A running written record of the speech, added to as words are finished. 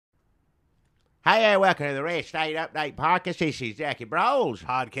Hey, welcome to the Red State Update Podcast. This is Jackie Brawls.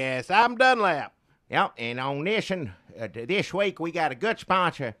 Podcast. I'm Dunlap. Yep, and on this week we got a good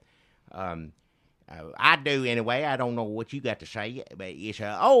sponsor. I do anyway. I don't know what you got to say, but it's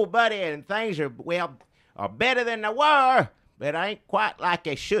old buddy, and things are better than they were, but ain't quite like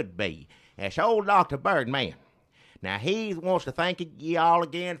they should be. That's old Dr. Birdman. Now, he wants to thank you all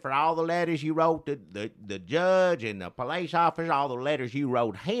again for all the letters you wrote to the judge and the police officer, all the letters you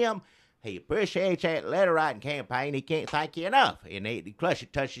wrote him. He appreciates that letter writing campaign. He can't thank you enough. And plus,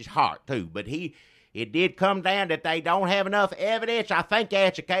 it touched his heart, too. But it did come down that they don't have enough evidence. I think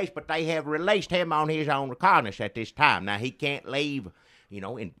that's the case, but they have released him on his own recognizance at this time. Now, he can't leave, he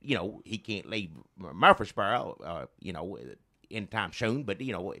can't leave Murfreesboro, anytime soon, but,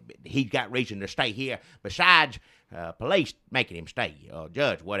 he's got reason to stay here besides police making him stay,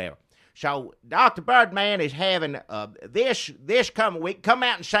 judge, whatever. So Dr. Birdman is having this coming week. Come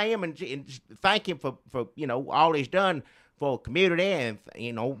out and see him and thank him for all he's done for the community,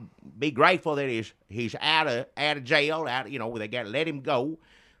 and be grateful that he's out of jail. They got to let him go.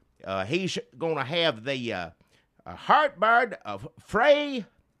 He's going to have the Free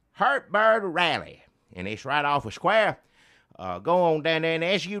Heartbird Rally, and it's right off a square. Go on down there, and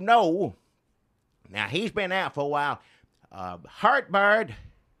as you know, now he's been out for a while. Heartbird.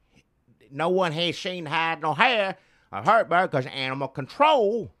 No one has seen hide nor hair of Heartbird because animal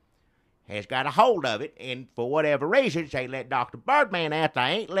control has got a hold of it, and for whatever reasons, they let Dr. Birdman out. They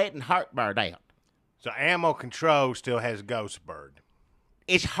ain't letting Heartbird out. So animal control still has Ghost Bird.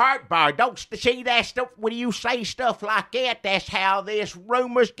 It's Heartbird. Don't see that stuff. When you say stuff like that, that's how this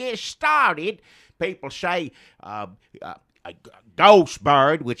rumors get started. People say a ghost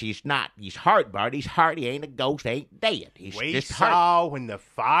bird, which is not. He's Heartbird. He's heart. He ain't a ghost. He ain't dead. He's we just saw when the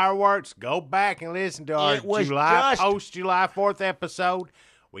fireworks. Go back and listen to our July 4th episode.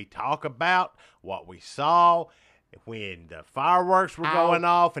 We talk about what we saw when the fireworks were going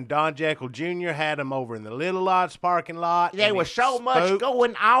off, and Don Jekyll Jr. had them over in the Little Lots parking lot. There was so much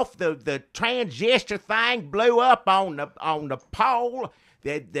going off. The transistor thing blew up on the pole.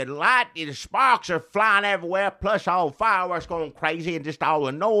 The light, the sparks are flying everywhere, plus all the fireworks going crazy, and just all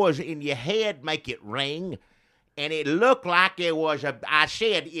the noise in your head make it ring. And it looked like it was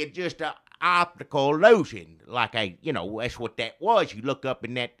just an optical illusion. Like that's what that was. You look up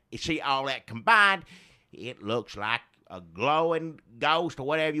in that, you see all that combined, it looks like a glowing ghost or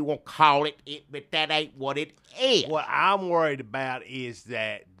whatever you want to call it, but that ain't what it is. What I'm worried about is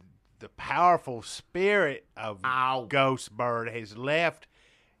that the powerful spirit of Ghost Bird has left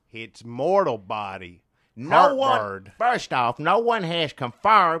its mortal body. First off, no one has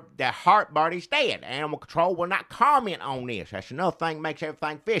confirmed that Heartbird is dead. Animal control will not comment on this. That's another thing that makes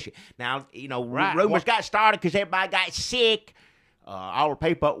everything fishy. Now, rumors got started because everybody got sick. All the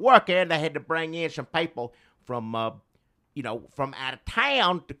people at work there, they had to bring in some people from out of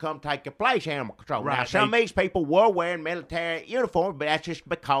town to come take the place of animal control. Right. Now, some of these people were wearing military uniforms, but that's just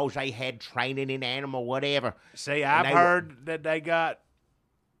because they had training in animal whatever. See, I've heard that they got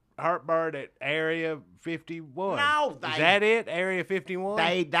Heartbird at Area 51. No, is that it? Area 51?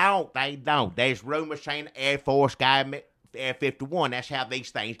 They don't. There's rumors saying Air Force guy Air 51. That's how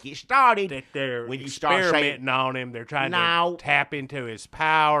these things get started. That they're experimenting on him. They're trying to tap into his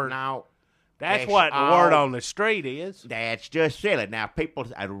power. No. That's what the word on the street is. That's just silly. Now,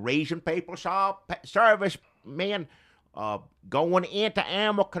 the reason people saw servicemen going into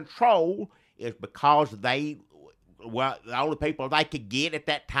animal control is because the only people they could get at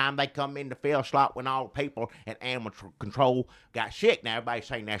that time, they come in the field slot when all the people at animal control got sick. Now, everybody's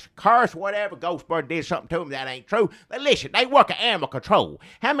saying that's a curse, whatever. Ghost Bird did something to them. That ain't true. But listen, they work at animal control.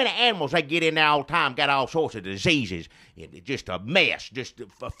 How many animals they get in there all the time got all sorts of diseases? It's just a mess. Just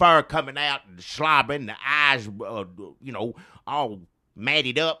fur coming out and slobbering, the eyes, all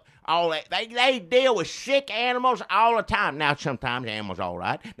matted up. All that they deal with sick animals all the time. Now, sometimes animals all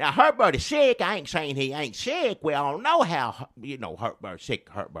right. Now, Heartbird is sick. I ain't saying he ain't sick. We all know how sick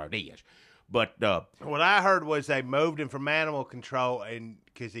Heartbird is. But what I heard was they moved him from animal control, and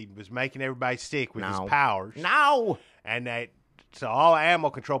because he was making everybody sick with his powers. No, and so all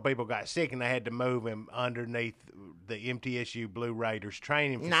animal control people got sick, and they had to move him underneath the MTSU Blue Raiders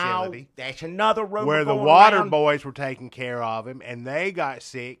training facility. No, that's another rumor where the water boys were taking care of him, and they got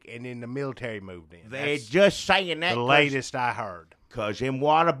sick, and then the military moved in. They're just saying that. The latest I heard. Because them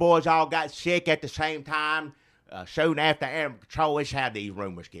water boys all got sick at the same time. Soon after animal control is how these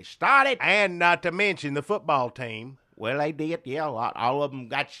rumors get started. And not to mention the football team. Well, they did, yeah. All of them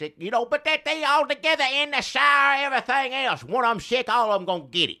got sick, but that they all together in the shower, everything else. One of them sick, all of them going to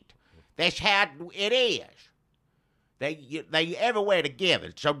get it. That's how it is. They everywhere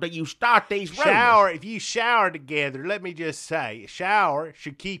together. So do you start these rumors? If you shower together, let me just say, a shower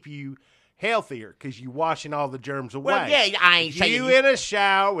should keep you healthier because you're washing all the germs away. Well, yeah, I ain't saying you in a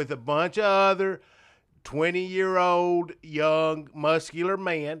shower with a bunch of other 20-year-old young muscular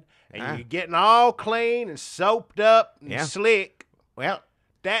men, and you're getting all clean and soaped up and slick. Well,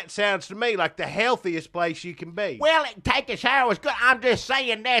 that sounds to me like the healthiest place you can be. Well, take a shower is good. I'm just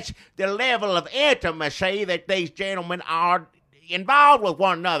saying that's the level of intimacy that these gentlemen are involved with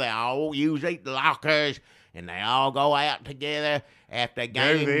one another. They all use lockers, and they all go out together after a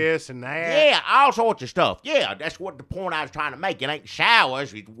game. Do this and that. Yeah, all sorts of stuff. Yeah, that's what the point I was trying to make. It ain't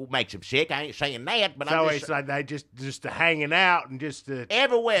showers. It makes them sick. I ain't saying that, but so I'm just... it's like they just hanging out and just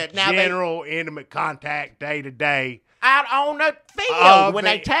everywhere. Now general intimate contact day to day. Out on the field when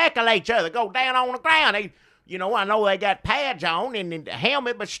they tackle each other, go down on the ground. I know they got pads on and the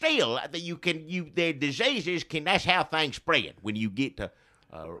helmet, but still, their diseases can. That's how things spread when you get to,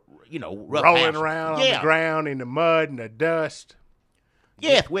 rough rolling house. around on the ground in the mud and the dust.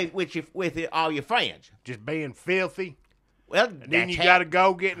 Yes, with all your friends, just being filthy. Well, and then you got to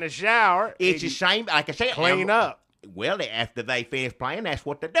go get in the shower. It's the same, like I said, clean up. Well, after they finish playing, that's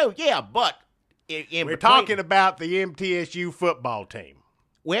what they do. Yeah, but. We're talking about the MTSU football team.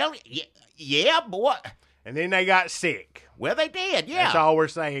 Well, yeah, boy. And then they got sick. Well, they did, yeah. That's all we're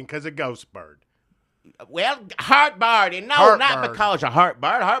saying because of Ghost Bird. Well, Heartbird, and no, not because of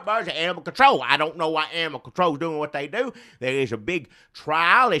Heartbird. Heartbird's an animal control. I don't know why animal control's doing what they do. There is a big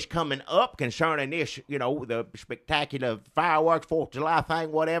trial that's coming up concerning this, the spectacular fireworks, 4th of July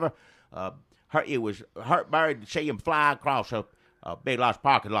thing, whatever. It was Heartbird to see him fly across a Big Lots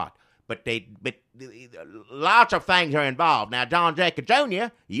parking lot. But lots of things are involved. Now, John Jacob Jr.,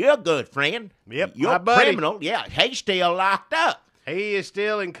 you're a good friend. Yep, you're a criminal. Yeah, he's still locked up. He is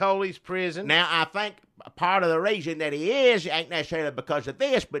still in Coley's prison. Now, I think part of the reason that he is ain't necessarily because of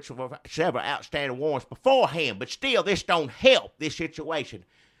this, but for several outstanding warrants beforehand. But still, this don't help this situation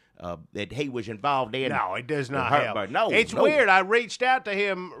that he was involved in. No, it does not help. No, it's weird. I reached out to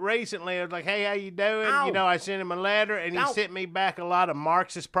him recently. I was like, hey, how you doing? Oh. I sent him a letter, and he sent me back a lot of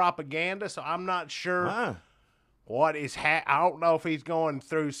Marxist propaganda, so I'm not sure what is I don't know if he's going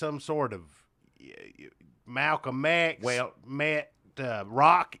through some sort of Malcolm X met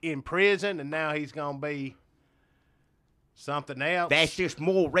Rock in prison, and now he's going to be something else. That's just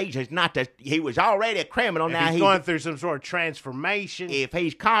more reasons not to. He was already a criminal. If now he's going through some sort of transformation. If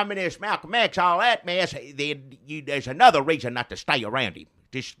he's communist, Malcolm X, all that mess, then there's another reason not to stay around him.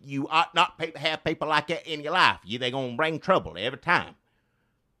 Just you ought not have people like that in your life. They're going to bring trouble every time.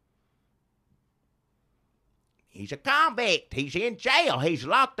 He's a convict. He's in jail. He's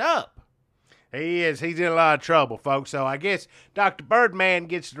locked up. He is. He's in a lot of trouble, folks. So I guess Dr. Birdman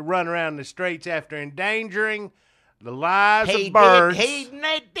gets to run around the streets after endangering the lives of birds. He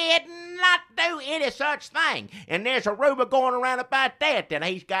did not do any such thing. And there's a rumor going around about that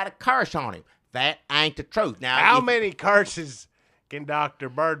he's got a curse on him. That ain't the truth. Now, how many curses can Dr.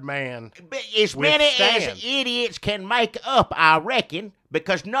 Birdman as many as idiots can make up, I reckon,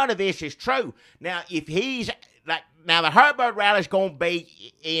 because none of this is true. Now, if he's like, now the Herbert rally's going to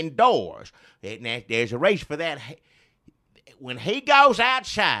be indoors. There's a reason for that. When he goes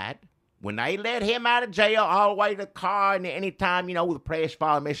outside, when they let him out of jail all the way to the car, and anytime, the press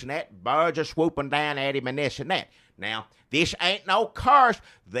following this and that, birds are swooping down at him and this and that. Now, this ain't no curse.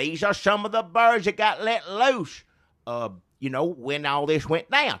 These are some of the birds that got let loose, when all this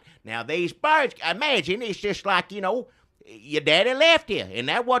went down. Now, these birds, imagine, it's just like, your daddy left you, and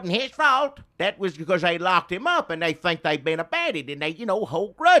that wasn't his fault. That was because they locked him up, and they think they've been abandoned, and they,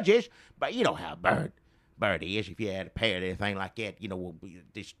 hold grudges. But you know how a bird is. If you had a parrot or anything like that,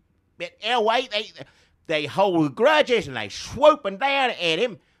 this. But anyway, they hold grudges, and they swooping down at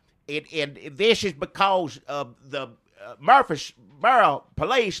him. And this is because of the Murfreesboro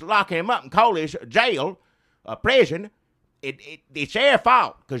police locking him up in Coley's jail, prison. It's their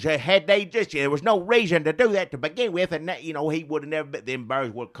fault, because there was no reason to do that to begin with, and he would have never. Them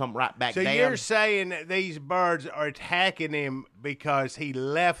birds would come right back down. So you're saying that these birds are attacking him because he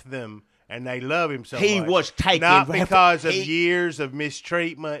left them and they love him so much? He was taken, not because of years of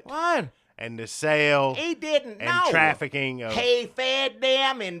mistreatment. What? And the sale. He didn't know. And trafficking. He fed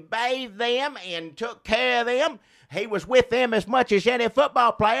them and bathed them and took care of them. He was with them as much as any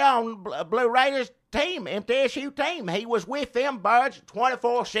football player on Blue Raiders team, MTSU team. He was with them birds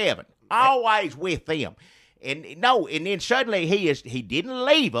 24/7, always with them. And then suddenly he didn't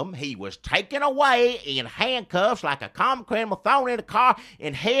leave them. He was taken away in handcuffs like a common criminal, thrown in a car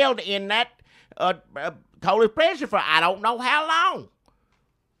and held in that Coley prison for I don't know how long.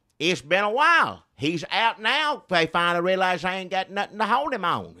 It's been a while. He's out now. They finally realized I ain't got nothing to hold him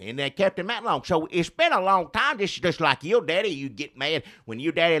on, and they kept him that long. So it's been a long time. Just like your daddy, you get mad when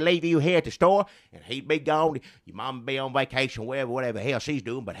your daddy leave you here at the store, and he'd be gone. Your mom would be on vacation, whatever the hell she's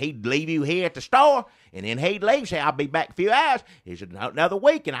doing, but he'd leave you here at the store, and then he'd leave, say, I'll be back in a few hours. It's another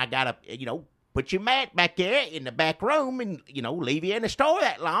week, and I got to, put your mat back there in the back room and, leave you in the store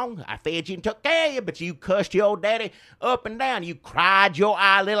that long. I fed you and took care of you, but you cussed your old daddy up and down. You cried your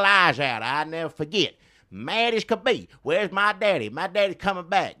little eyes out. I'll never forget. Mad as could be. Where's my daddy? My daddy's coming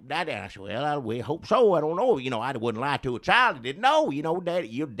back. Daddy, I said, well, we hope so. I don't know. I wouldn't lie to a child that didn't know. Daddy,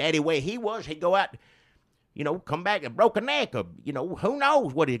 your daddy where he was, he'd go out, come back and broke a neck or, who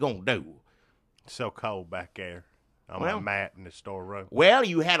knows what he's going to do. It's so cold back there. On my mat in the storeroom. Well,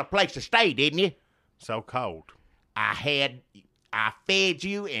 you had a place to stay, didn't you? So cold. I fed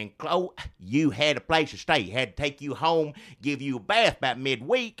you and you had a place to stay. Had to take you home, give you a bath about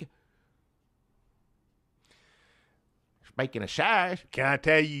midweek. Speaking of size. Can I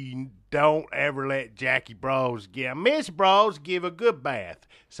tell you don't ever let Jackie Bros Miss Bros give a good bath.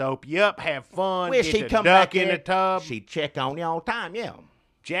 Soap you up, have fun, well, get the duck in the tub. She'd check on you all the time, yeah.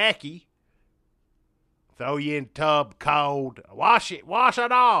 Jackie, throw you in the tub cold. Wash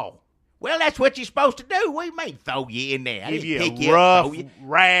it all. Well, that's what you're supposed to do. What do you mean throw you in there? Give you a rough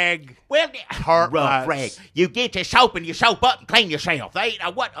rag. Well, rough rag. You get your soap and you soap up and clean yourself.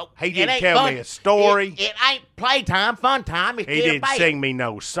 He didn't tell me a story. It ain't playtime, fun time. He didn't sing me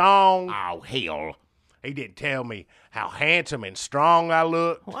no song. Oh, hell. He didn't tell me how handsome and strong I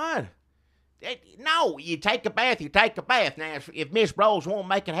looked. What? No, you take a bath, Now, if Miss Rose won't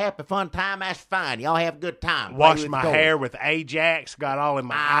make it happy fun time, that's fine. Y'all have a good time. Wash my hair with Ajax, got all in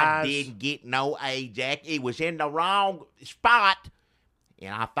my eyes. I didn't get no Ajax. It was in the wrong spot,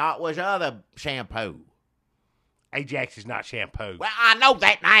 and I thought it was other shampoo. Ajax is not shampoo. Well, I know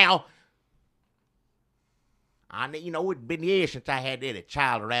that now. It'd been years since I had any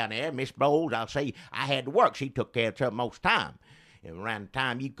child around there. Miss Rose, I'll say, I had to work. She took care of her most of the time. And around the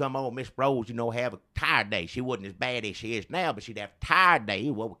time you come over, Miss Rose, have a tired day. She wasn't as bad as she is now, but she'd have a tired day,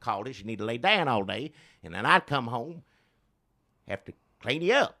 what we call it. She need to lay down all day. And then I'd come home, have to clean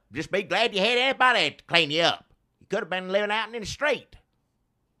you up. Just be glad you had anybody to clean you up. You could have been living out in the street.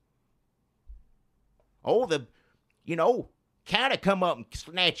 Oh, county come up and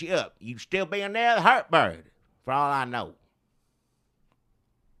snatch you up. You'd still be in there, the Heartbird, for all I know.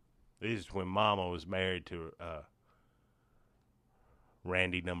 This is when Mama was married to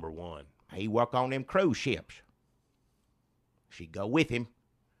Randy number 1. He work on them cruise ships. She'd go with him.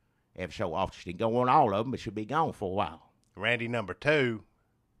 Every so often she'd go on all of them, but she'd be gone for a while. Randy number 2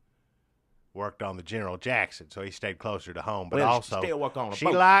 worked on the General Jackson, so he stayed closer to home. But well, also, still work on a she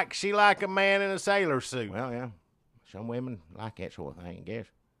boat. She like a man in a sailor suit. Well, yeah, some women like that sort of thing, I guess.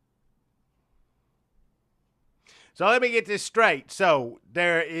 So let me get this straight. So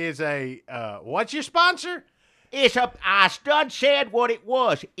there is a what's your sponsor? I stud said what it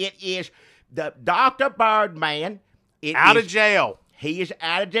was. It is the Dr. Birdman. Out of jail. He is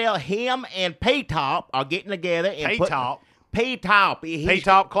out of jail. Him and P-Top are getting together. P-Top? P-Top.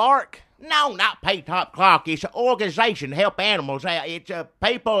 P-Top Clark? No, not P-Top Clark. It's an organization to help animals. It's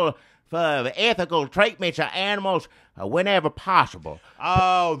people for ethical treatments of animals whenever possible.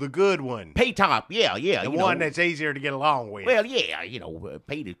 Oh, the good one. P-Top, yeah. The one that's easier to get along with. Well, yeah,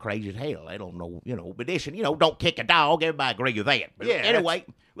 Pete is crazy as hell. I don't know, but listen, don't kick a dog. Everybody agree with that. But yeah. Anyway,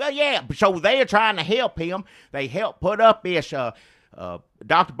 well, yeah, so they're trying to help him. They help put up this,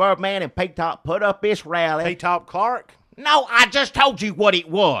 Dr. Birdman and P-Top put up this rally. P-Top Clark? No, I just told you what it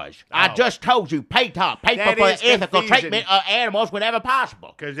was. Oh. I just told you, P-Top, people for ethical treatment of animals whenever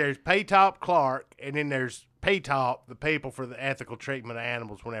possible. Because there's P-Top Clark, and then there's P-Top, the people for the ethical treatment of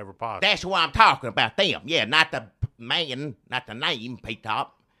animals whenever possible. That's what I'm talking about, them. Yeah, not the man, not the name,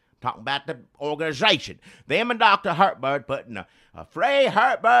 P-Top. I'm talking about the organization. Them and Dr. Heartbird putting a free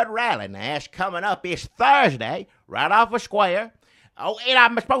Heartbird rally. Now, that's coming up this Thursday, right off a square. Oh, and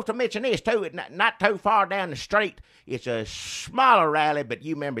I'm supposed to mention this, too. It's not too far down the street. It's a smaller rally, but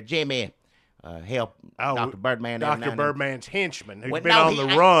you remember Jimmy helped Dr. Birdman. Dr. Birdman's henchman, who's been on the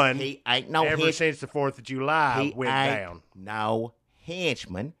run he ain't no ever since the 4th of July went down. No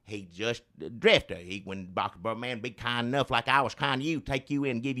henchman. He just a drifter. When Dr. Birdman be kind enough, like I was kind to you, take you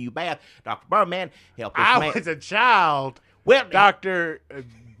in and give you a bath, Dr. Birdman helped this man. I was a child. Well, Dr.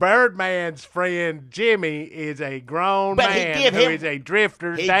 Birdman's friend Jimmy is a grown man who is a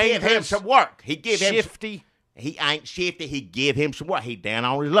drifter. He give him some work. Shifty. He ain't shifty. He give him some work. He down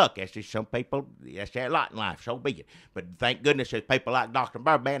on his luck. That's just some people. That's their lot in life. So be it. But thank goodness there's people like Dr.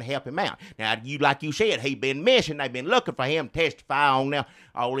 Birdman to help him out. Now, like you said, he been missing. They've been looking for him to testify on now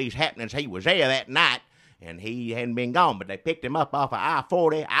all these happenings. He was there that night, and he hadn't been gone. But they picked him up off of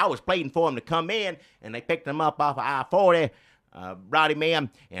I-40. I was pleading for him to come in, and they picked him up off of I-40. Brought him in,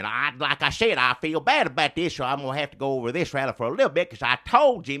 and like I said, I feel bad about this, so I'm going to have to go over this rather for a little bit, because I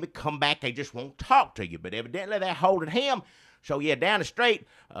told Jimmy, come back, they just won't talk to you, but evidently they're holding him. So yeah, down the street,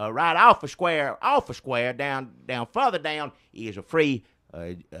 right off the square, down further down, is a free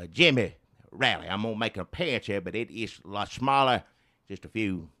Jimmy rally. I'm going to make an appearance here, but it is a lot smaller, just a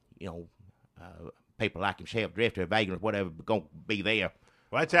few, people like himself, drifter, vagrants, whatever, going to be there.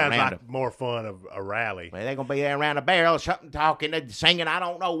 Well, that sounds like more fun of a rally. Well, they're going to be there around a barrel, something talking, singing, I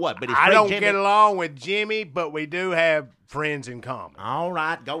don't know what. But it's I don't Jimmy. Get along with Jimmy, but we do have friends in common. All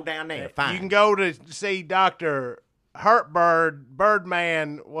right, go down there. Fine. You can go to see Dr.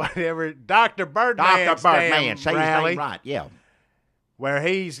 Birdman, whatever, Dr. Birdman say rally, his name right, yeah. Where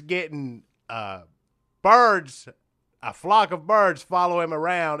he's getting birds, a flock of birds follow him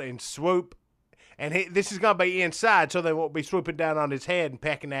around and swoop. And this is going to be inside, so they won't be swooping down on his head and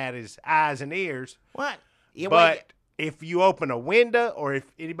pecking at his eyes and ears. What? Yeah, but if you open a window, or if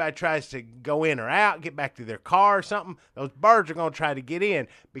anybody tries to go in or out, get back to their car or something, those birds are going to try to get in,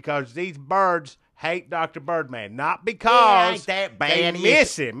 because these birds hate Dr. Birdman. Not because ain't that bad. They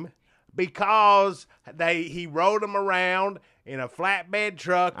miss him, because he rode them around in a flatbed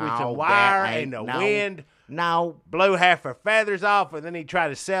truck with some wire and the wind. No. Blew half her feathers off, and then he tried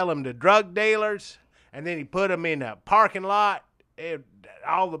to sell them to drug dealers, and then he put them in a parking lot,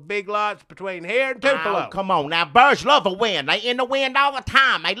 all the big lots between here and Tupelo. Oh, come on. Now, birds love a wind. They in the wind all the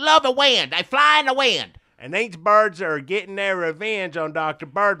time. They love a wind. They fly in the wind. And these birds are getting their revenge on Dr.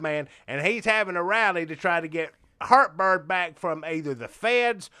 Birdman, and he's having a rally to try to get Heartbird back from either the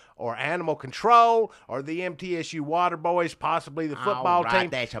feds or animal control or the MTSU Water Boys, possibly the football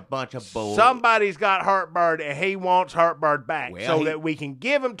team. That's a bunch of bull. Somebody's got Heartbird, and he wants Heartbird back that we can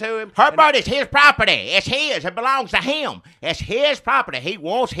give him to him. Heartbird is his property. It's his. It belongs to him. It's his property. He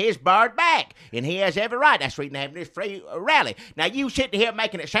wants his bird back, and he has every right. That's the reason having this free rally. Now, you sitting here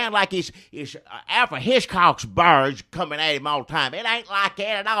making it sound like it's Alfred Hitchcock's birds coming at him all the time. It ain't like that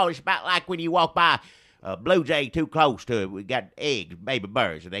at all. It's about like when you walk by a blue jay too close to it. We got eggs, baby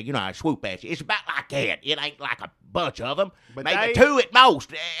birds, and they, I swoop at you. It's about like that. It ain't like a bunch of them. But maybe two at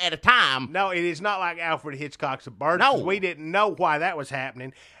most at a time. No, it is not like Alfred Hitchcock's birds. No. We didn't know why that was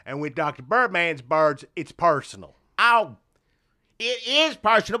happening. And with Dr. Birdman's birds, it's personal. Oh, it is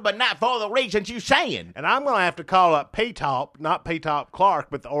personal, but not for the reasons you're saying. And I'm going to have to call up P-Top, not P-Top Clark,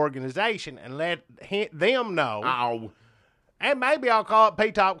 but the organization, and let them know. Oh. And maybe I'll call up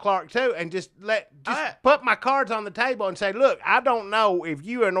P-Top Clark, too, and just put my cards on the table and say, look, I don't know if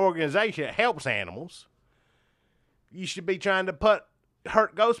you're an organization that helps animals. You should be trying to put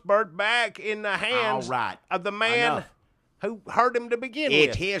hurt ghost bird back in the hands of the man who hurt him to begin with.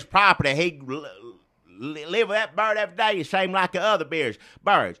 It's his property. He live with that bird every day, the same like the other birds.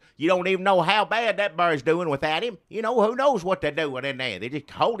 You don't even know how bad that bird's doing without him. Who knows what they're doing in there. They're just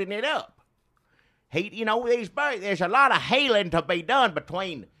holding it up. These birds, there's a lot of hailing to be done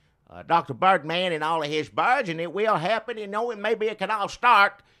between Dr. Birdman and all of his birds, and it will happen, and maybe it can all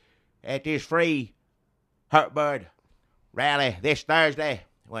start at this free Heartbird rally this Thursday.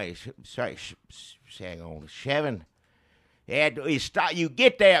 Wait, sorry, hang on, 7. Yeah, you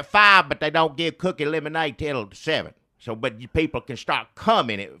get there at 5, but they don't give cookie lemonade till 7. So, but people can start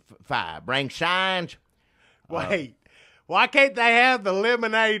coming at 5. Bring signs. Wait. Why can't they have the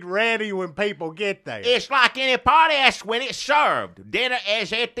lemonade ready when people get there? It's like any party. That's when it's served. Dinner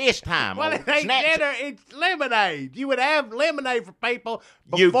is at this time. Well, it ain't dinner. It's lemonade. You would have lemonade for people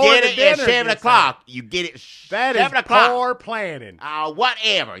before you get it at 7 o'clock. You get it that 7 is o'clock. Poor planning.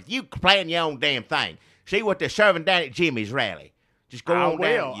 Whatever. You plan your own damn thing. See what they're serving down at Jimmy's rally. Just go on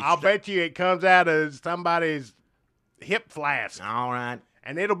down. I'll bet you it comes out of somebody's hip flask. All right.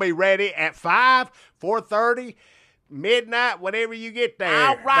 And it'll be ready at 5, 4:30. Midnight, whenever you get there,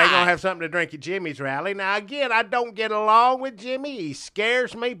 all right. They're going to have something to drink at Jimmy's rally. Now, again, I don't get along with Jimmy. He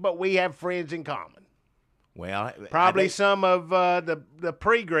scares me, but we have friends in common. Well, probably some of the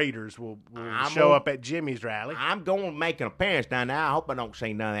pre-greeters will show up at Jimmy's rally. I'm going to make an appearance down there. I hope I don't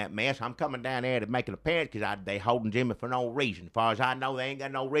see none of that mess. I'm coming down there to make an appearance because they holding Jimmy for no reason. As far as I know, they ain't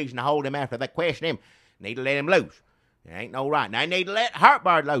got no reason to hold him after they question him. Need to let him loose. There ain't no right. Now, they need to let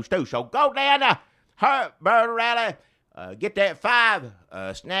Heartbird loose, too. So go down there. Heartbird rally, get that 5,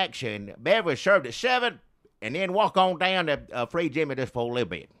 snacks and beverage served at 7, and then walk on down to Free Jimmy just for a little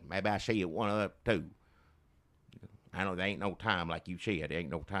bit. Maybe I see you at one of the 2. I know there ain't no time like you said. There ain't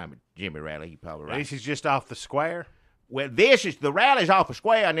no time at Jimmy rally. You probably right. This is just off the square? Well, the rally's off a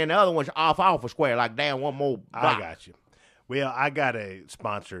square, and then the other one's off a square, like down one more block. I got you. Well, I got a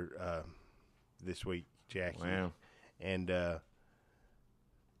sponsor this week, Jackie. Well. And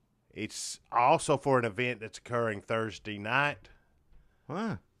it's also for an event that's occurring Thursday night.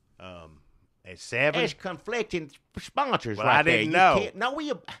 Huh. At 7. There's conflicting sponsors well, right I didn't there. know. No,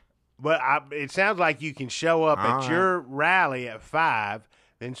 we. But it sounds like you can show up at your rally at 5,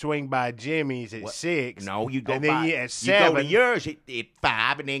 then swing by Jimmy's at 6. No, you go and by. Then at 7. You go to yours at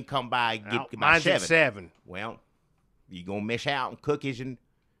 5, and then come by and get my mine's 7. at 7. Well, you're going to miss out on cookies and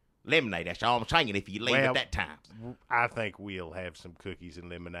lemonade. That's all I'm saying if you leave at that time. I think we'll have some cookies and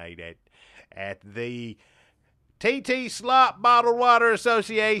lemonade at the TT Slot Bottled Water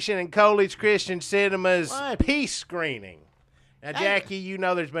Association and Coolidge Christian Cinema's peace screening. Now, Jackie, you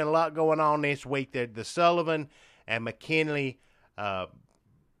know there's been a lot going on this week. The Sullivan and McKinley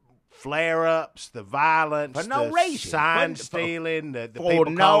flare-ups, the violence, sign stealing, the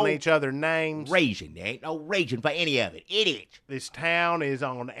people calling each other names. Reason. There ain't no reason for any of it. Idiots. This town is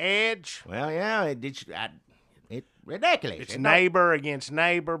on edge. Well, yeah, it's ridiculous. It's neighbor against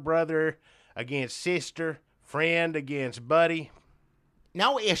neighbor, brother against sister, friend against buddy.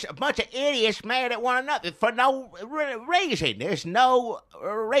 No, it's a bunch of idiots mad at one another for no reason. There's no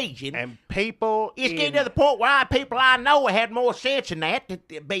reason. And people... It's getting to the point where people I know had more sense than that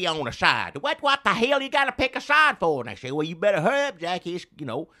to be on a side. What the hell you got to pick a side for? And they say, well, you better hurry up, Jackie. It's,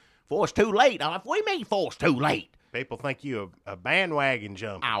 before it's too late. Now, what do you mean before it's too late? People think you a bandwagon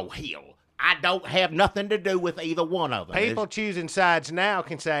jumper. Oh, hell. I don't have nothing to do with either one of them. People choosing sides now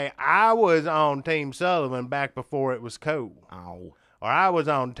can say, I was on Team Sullivan back before it was cool. Oh. Or I was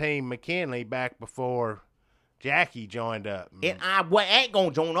on Team McKinley back before Jackie joined up. I ain't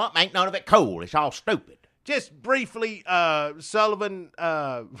going to join up. Ain't none of it cool. It's all stupid. Just briefly, Sullivan,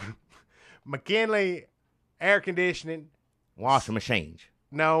 McKinley, air conditioning. Washing machines.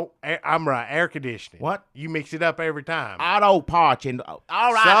 No, I'm right. Air conditioning. What? You mix it up every time. Auto parts. All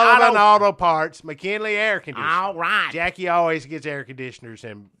right. Sullivan Auto Parts, McKinley air conditioning. All right. Jackie always gets air conditioners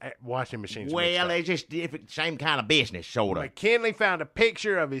and washing machines. Well, it's just different, same kind of business, sort of. McKinley found a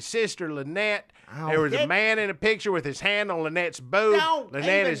picture of his sister, Lynette. There was a man in a picture with his hand on Lynette's boob.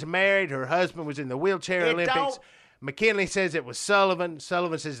 Lynette is married. Her husband was in the wheelchair Olympics. McKinley says it was Sullivan.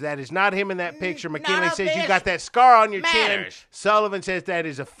 Sullivan says that is not him in that picture. McKinley says you got that scar on your chin. Sullivan says that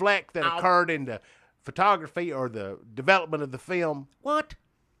is a fleck that occurred in the photography or the development of the film. What?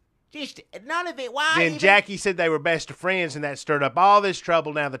 Just none of it. Why? Then Jackie said they were best of friends, and that stirred up all this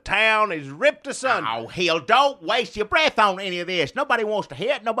trouble. Now the town is ripped asunder. Oh, hell, don't waste your breath on any of this. Nobody wants to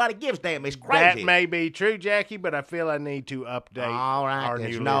hear it. Nobody gives a damn. It's crazy. That may be true, Jackie, but I feel I need to update our new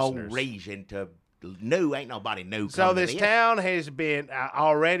listeners. There's no reason to... Ain't nobody new. So this town has been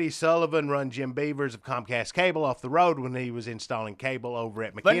already. Sullivan run Jim Beavers of Comcast Cable off the road when he was installing cable over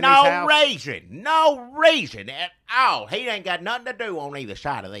at McKinney's house. No reason at all. He ain't got nothing to do on either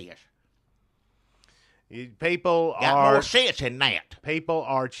side of this. People got more sense than that. People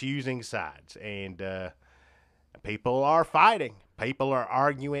are choosing sides, and people are fighting. People are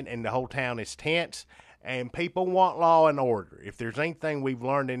arguing, and the whole town is tense. And people want law and order. If there's anything we've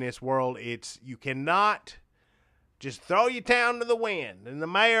learned in this world, it's you cannot just throw your town to the wind. And the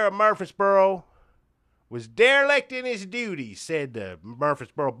mayor of Murfreesboro was derelict in his duties, said the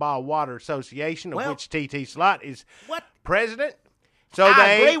Murfreesboro Bottled Water Association, of which TT Slot is president. So I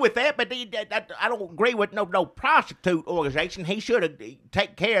agree with that, but I don't agree with no prostitute organization. He should have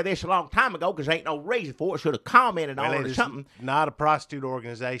taken care of this a long time ago because there ain't no reason for it. Should have commented on it or something. Not a prostitute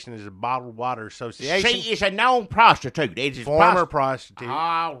organization. It's a bottled water association. She is a known prostitute. It's former prostitute.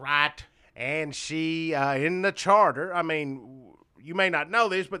 All right. And she, in the charter, I mean, you may not know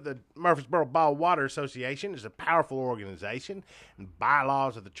this, but the Murfreesboro Bottled Water Association is a powerful organization. And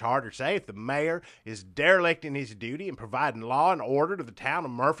bylaws of the charter say if the mayor is derelict in his duty and providing law and order to the town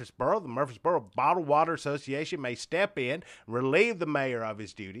of Murfreesboro, the Murfreesboro Bottled Water Association may step in, relieve the mayor of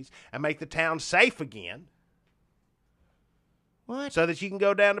his duties, and make the town safe again. What? So that you can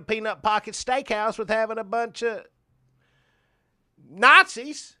go down to Peanut Pocket Steakhouse with having a bunch of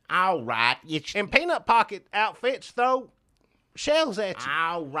Nazis. All right. In Peanut Pocket outfits, though. Shells at you.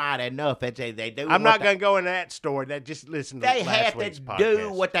 All right, enough. They do. I'm not going to go into that story. Just listen to last week's podcast. They have to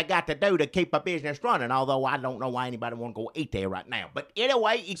do what they got to do to keep a business running, although I don't know why anybody want to go eat there right now. But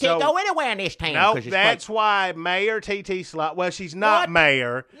anyway, you can't go anywhere in this town. No, that's why Mayor TT Slot, well, she's not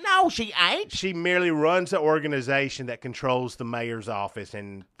mayor. No, she ain't. She merely runs the organization that controls the mayor's office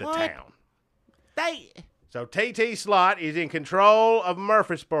in the town. So T.T. Slott is in control of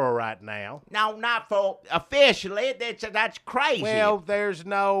Murfreesboro right now. No, not for officially. That's crazy. Well, there's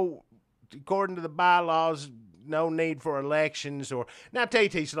no, according to the bylaws, no need for elections. Now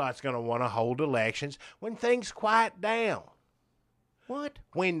T.T. Slott's going to want to hold elections when things quiet down. What?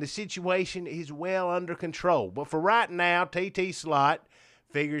 When the situation is well under control. But for right now, T.T. Slott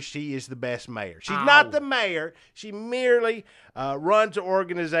figures she is the best mayor. She's not the mayor. She merely runs an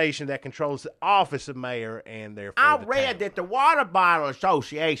organization that controls the office of mayor and therefore I read that the Water Bottle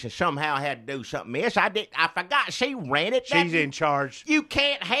Association somehow had to do something else. I forgot she ran it. She's in charge. You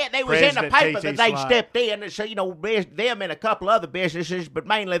can't have. They was in the paper that they stepped in, and so them and a couple other businesses, but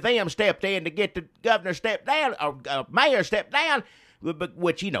mainly them stepped in to get the governor stepped down or mayor stepped down.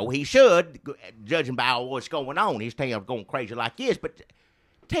 Which he should, judging by what's going on. His town's going crazy like this, but.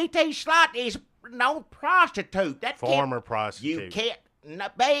 T.T. Slott is no prostitute. Former prostitute. You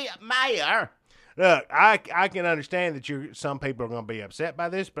can't be mayor. Look, I can understand that some people are going to be upset by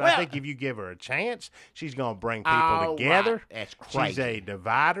this, but I think if you give her a chance, she's going to bring people together. Right. That's crazy. She's a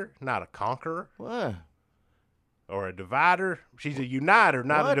divider, not a conqueror. What? Or a divider. She's a uniter,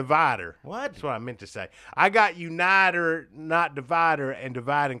 not a divider. What? That's what I meant to say. I got uniter, not divider, and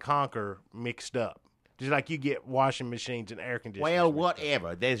divide and conquer mixed up. Just like you get washing machines and air conditioners. Well,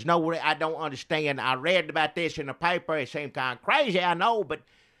 whatever. There's no, I don't understand. I read about this in the paper. It seemed kind of crazy, I know, but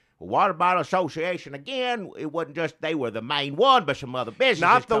Water Bottle Association, again, it wasn't just they were the main one, but some other businesses.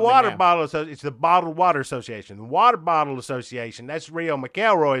 Not the Water Bottle Association. It's the Bottled Water Association. The Water Bottle Association, that's Rio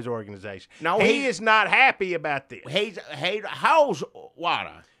McElroy's organization. No, he is not happy about this. He hose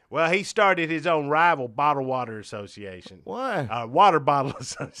water. Well, he started his own rival, Bottled Water Association. What? Water Bottle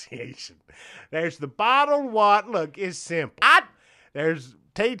Association. There's the bottled water. Look, it's simple. There's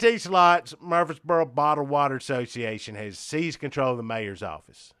T.T. Slott's Murfreesboro Bottled Water Association has seized control of the mayor's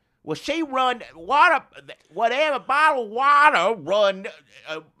office. Well, she run bottled water run.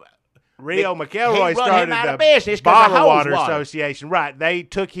 Rio McElroy started the Bottled Water Association. Right. They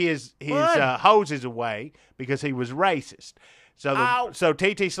took his hoses away because he was racist. So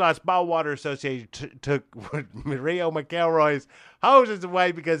T.T. Slott's Bottled Water Association took Rio McElroy's hoses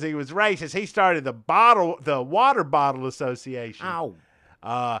away because he was racist. He started the Water Bottle Association.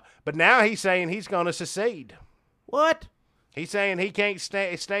 But now he's saying he's going to secede. What? He's saying he can't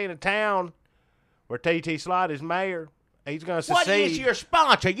stay in a town where T.T. Slott is mayor. He's going to secede. What is your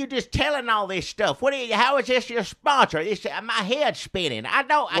sponsor? You're just telling all this stuff. How is this your sponsor? My head's spinning.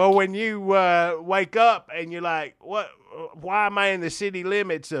 When you wake up and you're like, what? Why am I in the city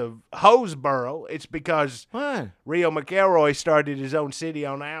limits of Hoseboro? It's because Rio McElroy started his own city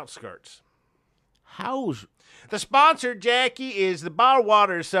on the outskirts. The sponsor, Jackie, is the Bottled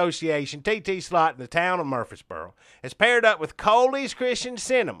Water Association, T.T. Slott in the town of Murfreesboro. It's paired up with Coley's Christian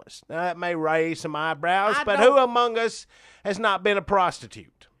Cinemas. Now, that may raise some eyebrows, but who among us has not been a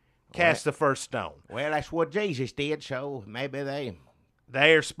prostitute? Cast the first stone. Well, that's what Jesus did, so maybe they...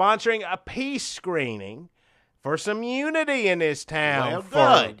 They are sponsoring a peace screening for some unity in this town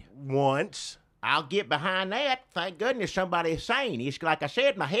once. I'll get behind that. Thank goodness somebody is sane. It's like I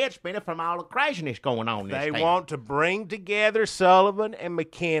said, my head's spinning from all the craziness going on in this town. They want to bring together Sullivan and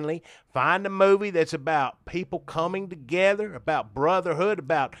McKinley, find a movie that's about people coming together, about brotherhood,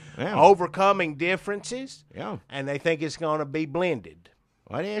 about overcoming differences. Yeah. And they think it's going to be blended.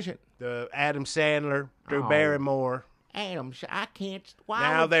 What is it? The Adam Sandler, Drew Barrymore. I can't.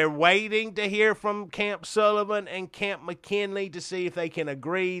 Now they're waiting to hear from Camp Sullivan and Camp McKinley to see if they can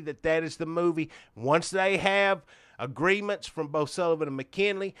agree that is the movie. Once they have agreements from both Sullivan and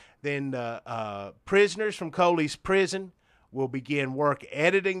McKinley, then the prisoners from Coley's prison will begin work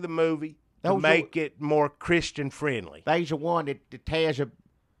editing the movie to make it more Christian friendly. They's the one that tears the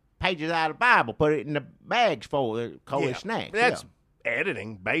pages out of the Bible, put it in the bags for the Coley snacks. That's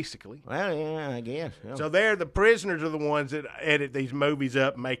editing, basically. Well, yeah, I guess. Yeah. So the prisoners are the ones that edit these movies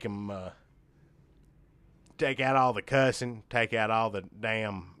up, make them take out all the cussing, take out all the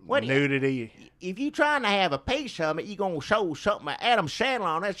damn nudity. If you trying to have a peace summit, you going to show something like Adam Sandler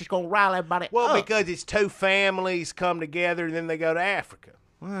on that's just going to rile everybody up. Because it's two families come together and then they go to Africa.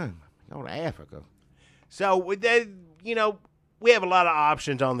 Go to Africa. So, we have a lot of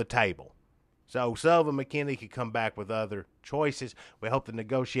options on the table. So Sullivan McKinley could come back with other choices. We hope the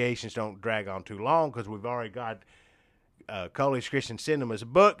negotiations don't drag on too long because we've already got Coley's Christian Cinemas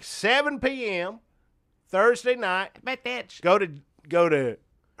booked 7 p.m. Thursday night. I bet that's go to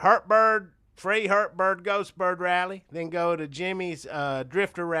Hurtbird, free Hurtbird Ghost Bird Rally, then go to Jimmy's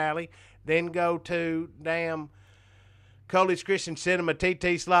Drifter Rally, then go to Coley's Christian Cinema,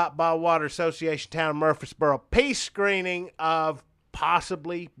 T.T. Slott, Bottled Water Association, Town of Murfreesboro, peace screening of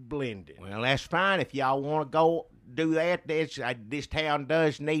possibly blended. Well, that's fine. If y'all want to go do that, this town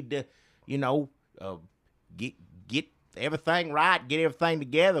does need to, get everything right, get everything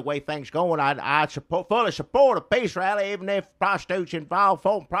together the way things going. I fully support a peace rally, even if prostitutes involved,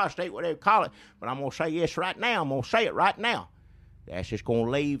 folk prostitute, whatever you call it. But I'm going to say this right now. I'm going to say it right now. That's just going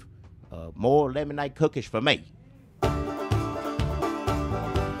to leave more lemonade cookies for me.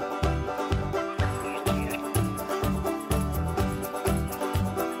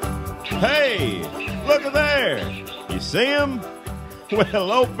 Hey, look at there. You see him?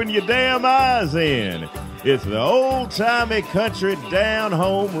 Well, open your damn eyes in. It's the old-timey country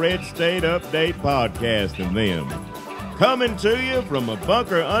down-home red state update podcast and them. Coming to you from a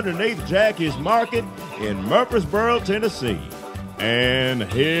bunker underneath Jackie's Market in Murfreesboro, Tennessee. And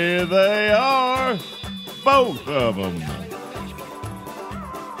here they are, both of them.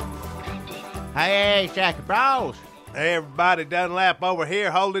 Hey, Jackie Bros. Hey, everybody, Dunlap over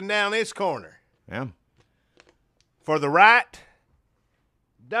here holding down this corner. Yeah. For the right,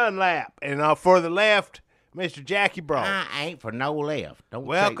 Dunlap. And for the left, Mr. Jackie Bro. I ain't for no left.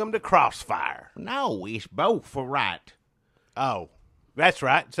 Welcome to Crossfire. No, it's both for right. Oh, that's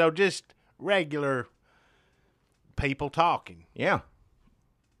right. So just regular people talking. Yeah.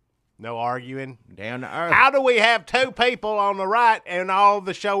 No arguing. Down to earth. How do we have two people on the right and all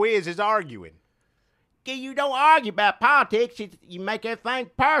the show is arguing? You don't argue about politics. You make everything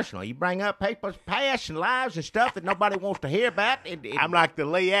personal. You bring up people's past and lives and stuff that nobody wants to hear about. I'm like the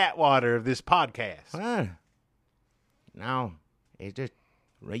Lee Atwater of this podcast. No, it's just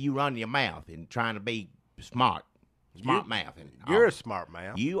you run your mouth and trying to be smart. Smart mouth. You're a smart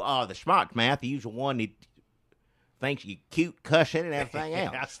mouth. You are the smart mouth. You're the one that thinks you cute, cussing, and everything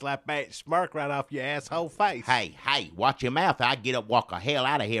else. I slap that smirk right off your asshole face. Hey, watch your mouth. I'd get up, walk the hell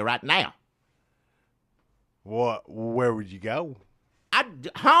out of here right now. What? Where would you go?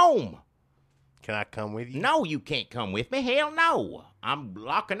 Home. Can I come with you? No, you can't come with me. Hell no. I'm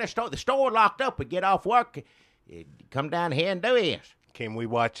locking the store. The store locked up. We get off work. Come down here and do this. Can we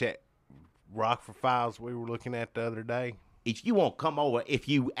watch that Rockford Files we were looking at the other day? If you won't come over, if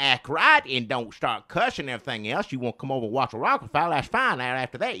you act right and don't start cussing and everything else, you won't come over and watch a Rockford File, that's fine. Now,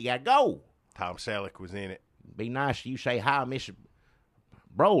 after that, you got to go. Tom Selleck was in it. Be nice if you say hi, Miss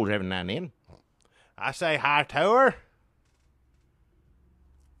Bros, every now and then. I say hi to her.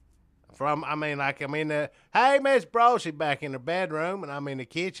 Hey, Miss Bros, she's back in her bedroom, and I'm in the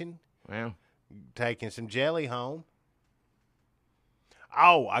kitchen. Well, taking some jelly home.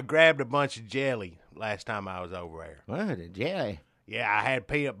 Oh, I grabbed a bunch of jelly last time I was over there. What, the jelly? Yeah, I had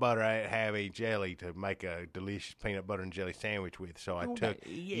peanut butter. I have a jelly to make a delicious peanut butter and jelly sandwich with. So I took.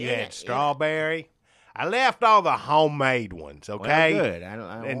 You had strawberry. I left all the homemade ones. Okay, well, good. I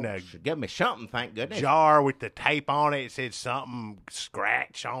don't give me something. Thank goodness. Jar with the tape on it. It said something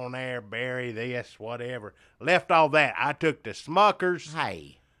scratch on there. Berry this, whatever. Left all that. I took the Smuckers.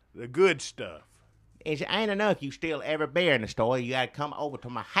 Hey, the good stuff. It ain't enough. You steal every beer in the store. You got to come over to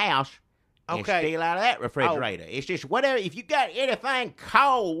my house and steal out of that refrigerator. It's just whatever. If you got anything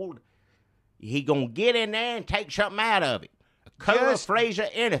cold, he gonna get in there and take something out of it. A cooler, freezer,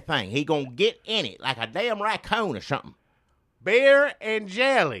 anything. He gonna get in it like a damn raccoon or something. Beer and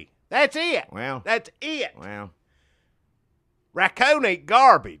jelly. That's it. Well, that's it. Well, raccoon eat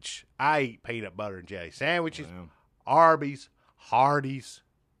garbage. I eat peanut butter and jelly sandwiches. Well, Arby's, Hardee's.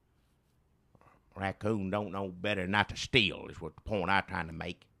 Raccoon don't know better not to steal is what the point I'm trying to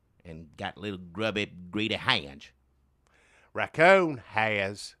make. And got little grubby, greedy hands. Raccoon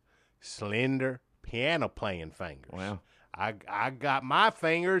has slender piano-playing fingers. Well, I got my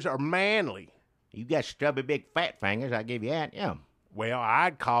fingers are manly. You got stubby, big, fat fingers. I give you that, yeah. Well,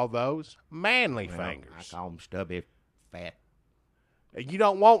 I'd call those manly fingers. I call them stubby, fat. You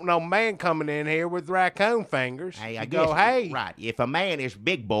don't want no man coming in here with raccoon fingers. Hey, I guess, right. If a man is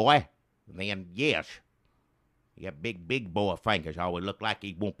big boy, then yes. You got big boy fingers. Always look like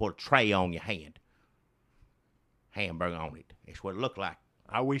he won't put a tray on your hand. Hamburger on it. That's what it look like.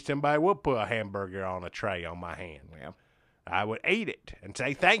 I wish somebody would put a hamburger on a tray on my hand. Well, I would eat it and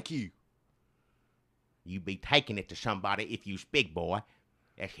say thank you. You'd be taking it to somebody if you's big boy.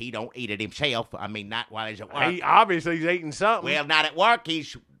 If he don't eat it himself. I mean, not while he's at work. He obviously he's eating something. Well, not at work.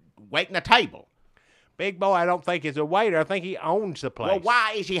 He's waiting a table. Big boy, I don't think is a waiter. I think he owns the place. Well,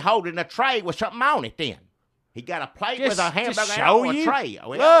 why is he holding a tray with something on it then? He got a plate with a hamburger on a tray.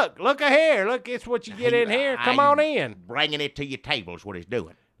 Well, look here. Look, it's what you get in here. Come on in. Bringing it to your table is what he's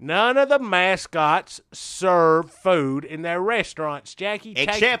doing. None of the mascots serve food in their restaurants, Jackie.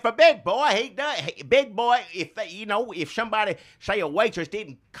 Except for Big Boy. He does. Big Boy, if somebody, say a waitress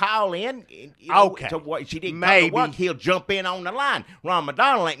didn't call in, she didn't come to work, he'll jump in on the line. Ron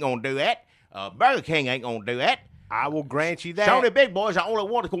McDonald ain't going to do that. Burger King ain't going to do that. I will grant you that. Sonny Big Boy's the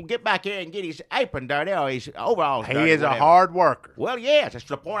only one that's going to get back here and get his apron dirty or his overalls dirty. He is a hard worker. Well, yes, that's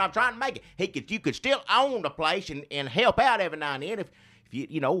the point I'm trying to make. You could still own the place and help out every now and then if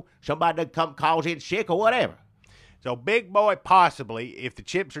somebody calls in sick or whatever. So Big Boy possibly, if the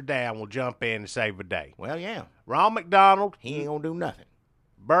chips are down, will jump in and save the day. Well, yeah. Ron McDonald. He ain't going to do nothing.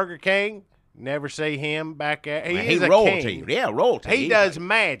 Burger King, never see him back there. He's royalty. King. Yeah, royalty. He does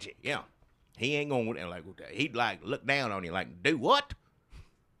magic. Yeah. He ain't going to, he'd look down on you do what?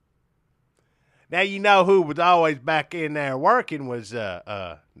 Now, you know who was always back in there working was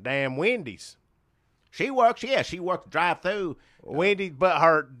damn Wendy's. She works, yeah. She works drive-through. Wendy's, but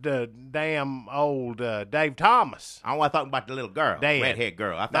her damn old Dave Thomas. I thought about the little girl, redhead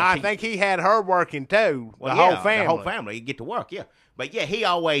girl. I think he had her working too. Well, the whole family. The whole family. You get to work, yeah. But yeah, he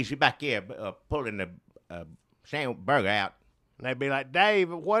always back there pulling the burger out. And they'd be like,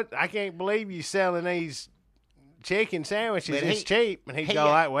 Dave, what? I can't believe you selling these chicken sandwiches. It's cheap. And he'd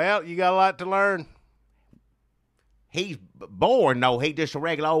go well, you got a lot to learn. He's boring, though. He's just a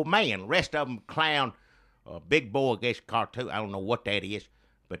regular old man. The rest of them clown. Big Boy, I guess, cartoon. I don't know what that is.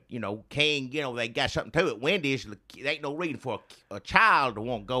 But, King, they got something to it. Wendy's, there ain't no reason for a child to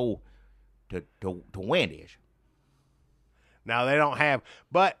want to go to Wendy's. No, they don't have.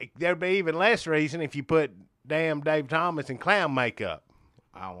 But there'd be even less reason if you put damn Dave Thomas in clown makeup.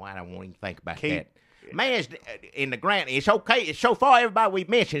 Oh, I don't want to even think about that. Man, in the grant, it's okay. So far, everybody we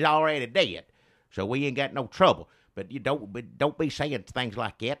mentioned is already dead. So we ain't got no trouble. But don't be saying things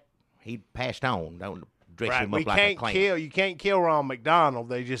like that. He passed on. Don't dress him up like a clown. You can't kill Ron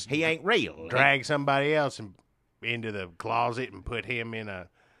McDonald. He ain't real. Drag somebody else into the closet and put him in a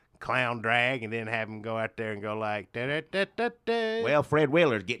clown drag and then have him go out there and go like da-da-da-da-da. Well, Fred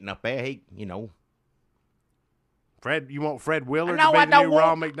Willard's getting up there. You want Fred Willard to be the new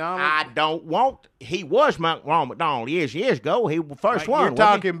Ron McDonald? I don't want. He was Ron McDonald years ago. He was the first one. You're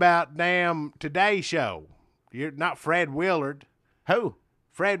talking about damn Today Show. You're not Fred Willard. Who?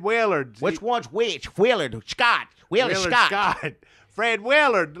 Fred Willard. Which one's which? Willard Scott. Willard Scott. Fred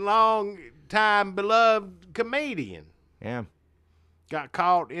Willard, long time beloved comedian. Yeah. Got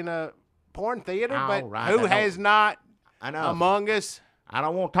caught in a porn theater, but right. who has not among us? I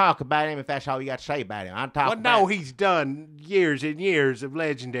don't want to talk about him if that's all you got to say about him. I'm talking about he's done years and years of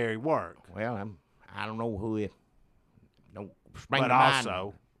legendary work. Well, I don't know who don't spring to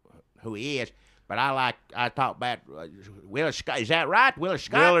mind who he is. But I talk about Willard Scott. Is that right? Willard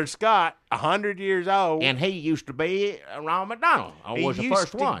Scott? Willard Scott, 100 years old. And he used to be Ron McDonald. He was the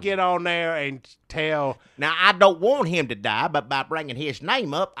first one. He used to get on there and tell. Now, I don't want him to die, but by bringing his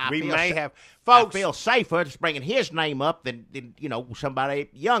name up, I feel safer just bringing his name up than somebody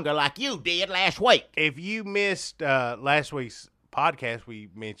younger like you did last week. If you missed last week's podcast, we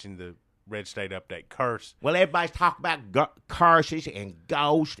mentioned the Red State Update curse. Well, everybody's talking about curses and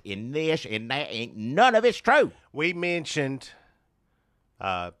ghosts and this and that, and none of it's true. We mentioned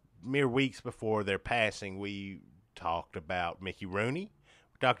mere weeks before their passing, we talked about Mickey Rooney,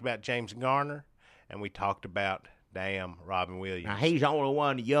 we talked about James Garner, and we talked about damn Robin Williams. Now, he's the only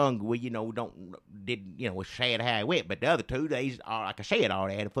one young was sad how he went, but the other two, like I said,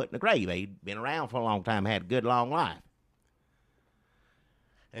 already had a foot in the grave. They'd been around for a long time, had a good long life.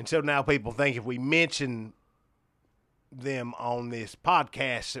 And so now people think if we mention them on this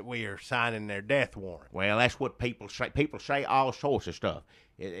podcast that we are signing their death warrant. Well, that's what people say. People say all sorts of stuff.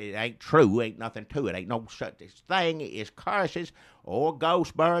 It ain't true. Ain't nothing to it. Ain't no such thing as curses or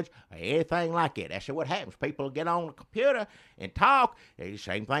ghost birds or anything like that. That's what happens. People get on the computer and talk. It's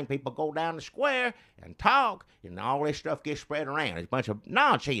the same thing. People go down the square and talk, and all this stuff gets spread around. It's a bunch of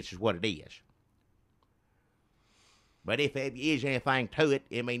nonsense is what it is. But if there is anything to it,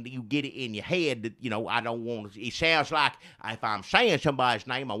 I mean, you get it in your head that, I don't want to. It sounds like if I'm saying somebody's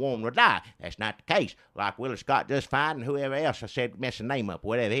name, I want them to die. That's not the case. Like Willard Scott just fine and whoever else I said mess the name up,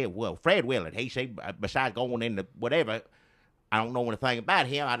 whatever it is. Well, Fred Willard, he said, besides going into whatever, I don't know anything about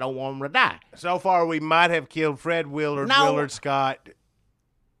him. I don't want him to die. So far, we might have killed Fred Willard, Willard Scott,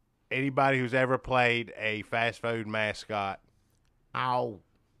 anybody who's ever played a fast food mascot. Oh.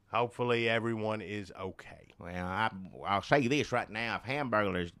 Hopefully, everyone is okay. Well, I'll say this right now. If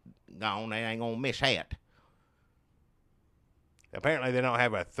Hamburglar's gone, they ain't going to miss that. Apparently, they don't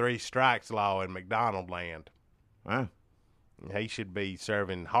have a 3 strikes law in McDonald land. Huh? He should be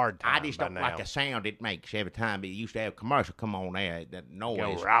serving hard time. I just don't now. like the sound it makes every time. It used to have a commercial come on there. That noise.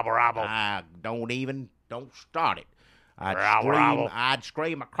 Go robble. I don't start it. Robble. I'd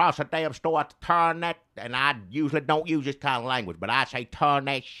scream across the damn store to turn that, and I usually don't use this kind of language, but I say turn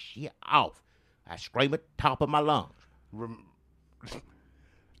that shit off. I scream at the top of my lungs.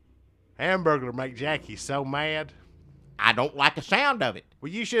 Hamburger make Jackie so mad. I don't like the sound of it.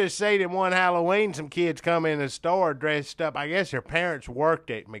 Well, you should have seen it one Halloween. Some kids come in the store dressed up. I guess their parents worked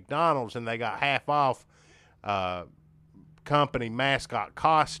at McDonald's and they got half off company mascot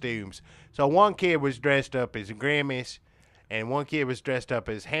costumes. So one kid was dressed up as Grimace, and one kid was dressed up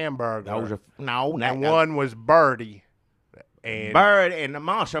as Hamburger. One was Birdie. And Bird and the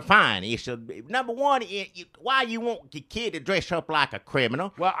monster fine. It's number one. Why you want your kid to dress up like a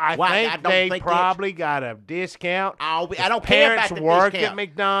criminal? Well, I think they probably got a discount. I don't care about the discount. Parents work at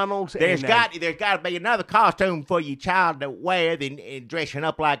McDonald's. There's got to be another costume for your child to wear than dressing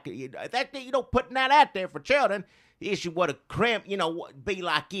up like that. You don't putting that out there for children. This is what a be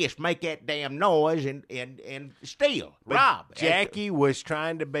like this, make that damn noise and steal, rob. Jackie was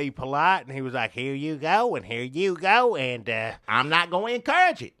trying to be polite, and he was like, here you go, and I'm not going to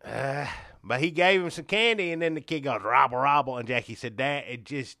encourage it. But he gave him some candy, and then the kid goes, robble, and Jackie said, Dad,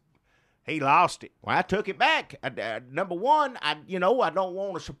 he lost it. Well, I took it back. Number one, I don't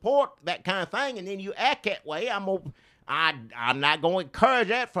want to support that kind of thing, and then you act that way. I'm not going to encourage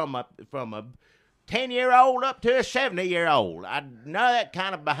that from a 10-year-old up to a 70-year-old. None of that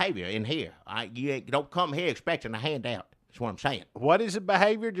kind of behavior in here. You don't come here expecting a handout. That's what I'm saying. What is the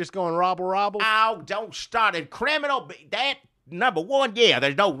behavior? Just going robble? Oh, don't start it. Criminal. That, number one, yeah,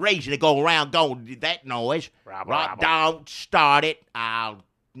 there's no reason to go around going that noise. Robble. Don't start it. I'll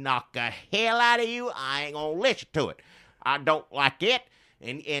knock the hell out of you. I ain't going to listen to it. I don't like it.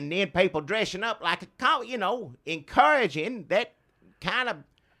 And then people dressing up like encouraging that kind of.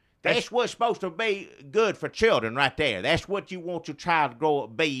 That's what's supposed to be good for children right there. That's what you want your child to grow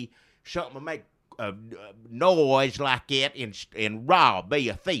up be, something to make a noise like that and rob, be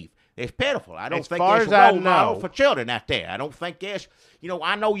a thief. It's pitiful. I don't think there's a role model for children out there. I don't think there's,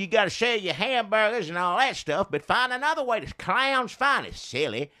 I know you got to sell your hamburgers and all that stuff, but find another way. This clown's fine. It's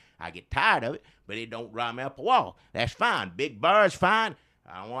silly. I get tired of it, but it don't drive me up a wall. That's fine. Big Bird's fine.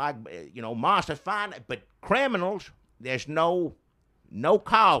 I don't like, Monster's fine, but criminals, there's no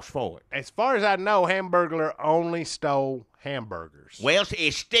cause for it. As far as I know, Hamburglar only stole hamburgers. Well,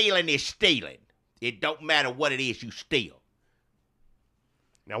 stealing is stealing. It don't matter what it is you steal.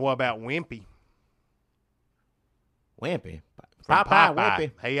 Now, what about Wimpy? Wimpy? Popeye.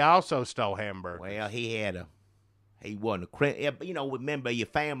 Wimpy. He also stole hamburgers. Well, he wasn't a criminal. Remember your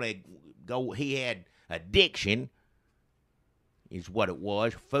family, he had addiction is what it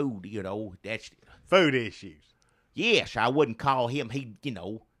was. Food, that's... Food issues. Yes, I wouldn't call him.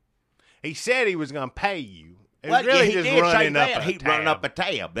 He said he was going to pay you. Well, really he did say that. He'd run up a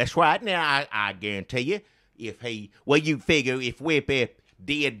tab. That's right. Now, I guarantee you, you figure if Whippy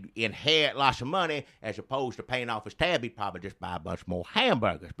did inherit lots of money as opposed to paying off his tab, he'd probably just buy a bunch more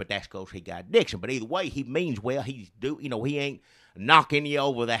hamburgers. But that's because he got addiction. But either way, he means well. He ain't knocking you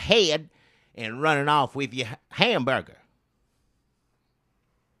over the head and running off with your hamburger.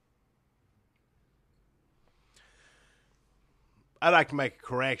 I'd like to make a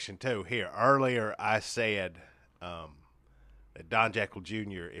correction, too, here. Earlier, I said that Don Jekyll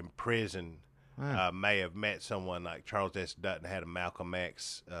Jr. in prison may have met someone like Charles S. Dutton, had a Malcolm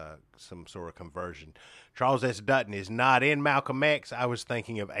X, some sort of conversion. Charles S. Dutton is not in Malcolm X. I was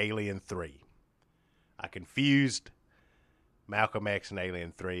thinking of Alien 3. I confused Malcolm X and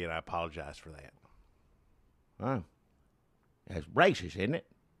Alien 3, and I apologize for that. Oh. That's racist, isn't it?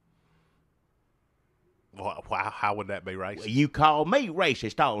 Well, how would that be racist? Well, you call me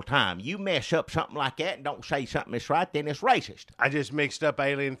racist all the time. You mess up something like that and don't say something that's right, then it's racist. I just mixed up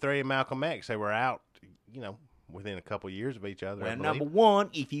Alien 3 and Malcolm X. They were out, within a couple of years of each other. Well, number one,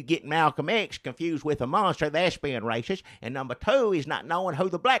 if you get Malcolm X confused with a monster, that's being racist. And number two is not knowing who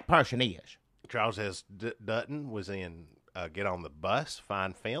the black person is. Charles S. Dutton was in Get on the Bus,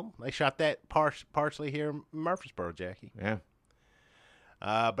 fine film. They shot that partially here in Murfreesboro, Jackie. Yeah.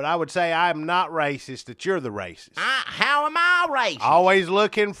 But I would say I'm not racist, that you're the racist. How am I racist? Always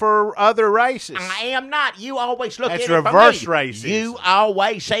looking for other races. I am not. You always look at it for me. That's reverse racism. You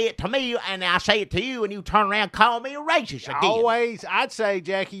always say it to me, and I say it to you, and you turn around and call me a racist again. Always. I'd say,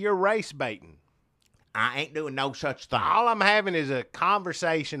 Jackie, you're race baiting. I ain't doing no such thing. All I'm having is a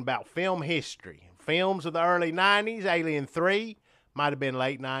conversation about film history. Films of the early 90s, Alien 3, might have been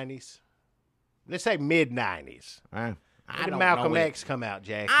late 90s. Let's say mid-90s. When did Malcolm X come out,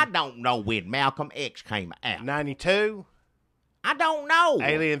 Jackie? I don't know when Malcolm X came out. 92? I don't know.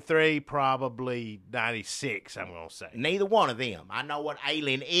 Alien 3, probably 96, I'm going to say. Neither one of them. I know what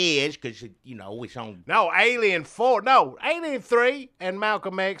Alien is because, it's on. No, Alien 4. No, Alien 3 and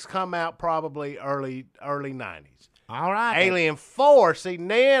Malcolm X come out probably early 90s. All right. Alien 4, see,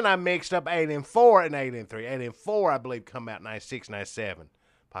 then I mixed up Alien 4 and Alien 3. Alien 4, I believe, come out 96, 97,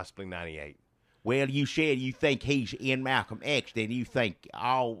 possibly 98. Well, you said you think he's in Malcolm X, then you think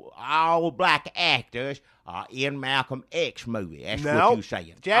all black actors are in Malcolm X movie. That's what you're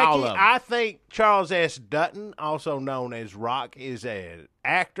saying. Jackie, I think Charles S. Dutton, also known as Rock, is an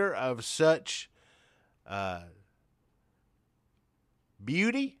actor of such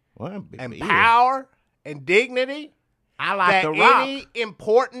beauty and power and dignity. I like that The Rock. Any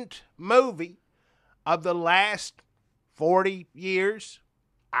important movie of the last 40 years,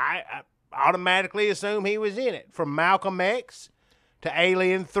 I automatically assume he was in it. From Malcolm X to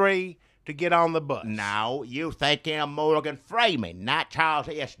Alien 3 to Get on the Bus. No, you're thinking of Morgan Freeman, not Charles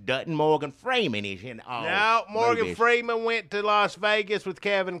S. Dutton. Morgan Freeman is in all No, Morgan movies. Freeman went to Las Vegas with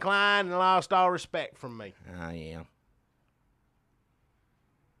Kevin Kline and lost all respect from me. Oh, yeah.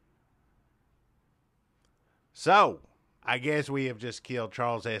 So, I guess we have just killed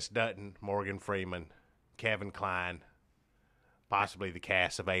Charles S. Dutton, Morgan Freeman, Kevin Kline, possibly the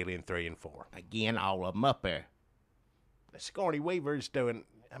cast of Alien 3 and 4. Again, all of them up there. Sigourney Weaver's doing,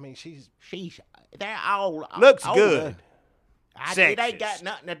 They're all looks older. good. It ain't got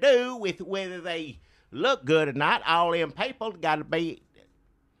nothing to do with whether they look good or not. All them people got to be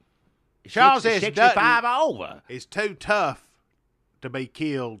Charles S. 65 Dutton or over. is too tough to be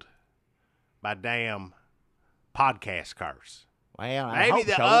killed by damn podcast curse. Well, I Maybe hope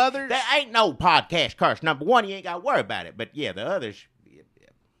the so. others. There ain't no podcast curse. Number one, you ain't got to worry about it. But yeah, the others.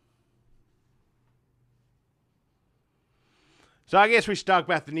 So I guess we should talk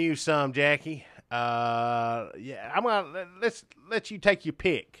about the news some, Jackie. I'm gonna let's let you take your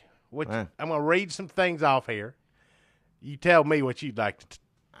pick. I'm gonna read some things off here. You tell me what you'd like to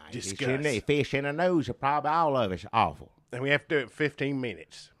discuss. Fish in the news are probably all of us awful. And we have to do it in 15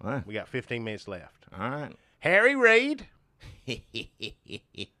 minutes. Huh? We got 15 minutes left. All right. Harry Reid.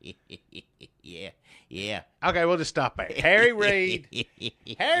 Yeah. Okay, we'll just stop there. Harry Reid.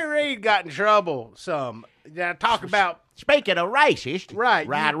 Harry Reid got in trouble some. Now talk about. Speaking of racist, Right.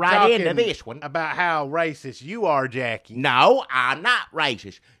 right into this one. About how racist you are, Jackie. No, I'm not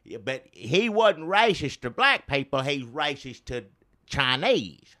racist. But he wasn't racist to black people. He's racist to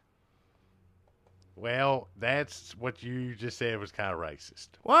Chinese. Well, that's what you just said was kind of racist.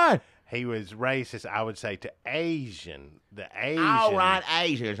 What? He was racist, I would say, to Asian. The Asian. All right,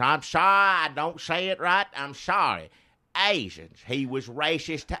 Asians. I'm sorry. I don't say it right. I'm sorry. Asians. He was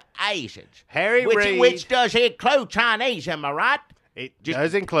racist to Asians. Harry Reid. Which does include Chinese, am I right? It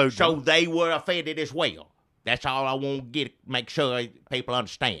does include So them. they were offended as well. That's all I want to make sure people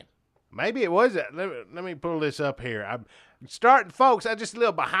understand. Maybe it was. Let me pull this up here. I'm starting, folks, I'm just a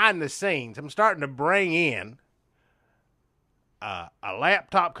little behind the scenes. I'm starting to bring in a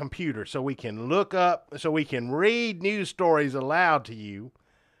laptop computer so we can look up, so we can read news stories aloud to you.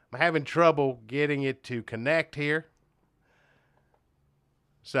 I'm having trouble getting it to connect here.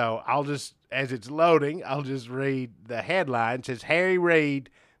 So I'll just, as it's loading, I'll just read the headline. It says, Harry Reid,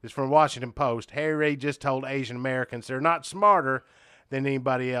 this is from Washington Post, Harry Reid just told Asian Americans they're not smarter than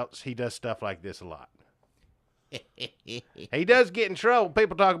anybody else. He does stuff like this a lot. He does get in trouble.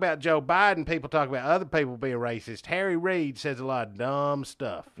 People talk about Joe Biden. People talk about other people being racist. Harry Reid says a lot of dumb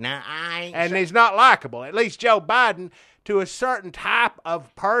stuff. Now, And he's not likable. At least Joe Biden, to a certain type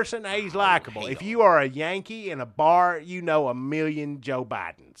of person, he's likable. If you are a Yankee in a bar, you know a million Joe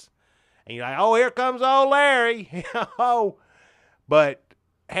Bidens. And you're like, oh, here comes old Larry. But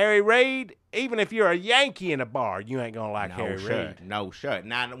Harry Reid, even if you're a Yankee in a bar, you ain't going to like Harry Reid. No, sir.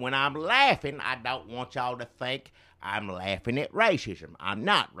 Now, when I'm laughing, I don't want y'all to think I'm laughing at racism. I'm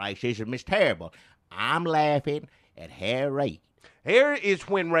not. Racism is terrible. I'm laughing at Harry Reid. Here is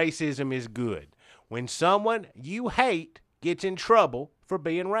when racism is good. When someone you hate gets in trouble for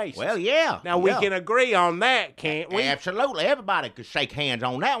being racist. Well, yeah. Now, we can agree on that, can't we? Absolutely. Everybody could shake hands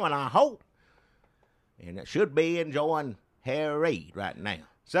on that one, I hope. And it should be enjoying Harry Reid right now.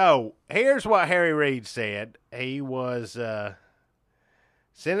 So, here's what Harry Reid said. He was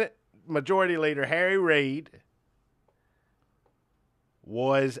Senate Majority Leader Harry Reid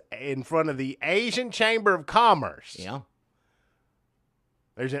was in front of the Asian Chamber of Commerce. Yeah.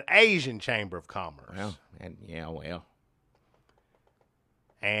 There's an Asian Chamber of Commerce. Well.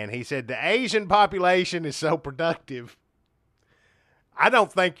 And he said, the Asian population is so productive. I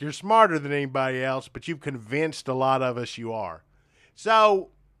don't think you're smarter than anybody else, but you've convinced a lot of us you are.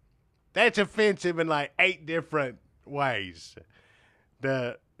 So, that's offensive in like 8 different ways.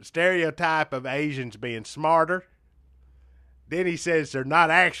 The stereotype of Asians being smarter. Then he says they're not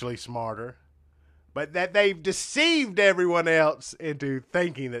actually smarter, but that they've deceived everyone else into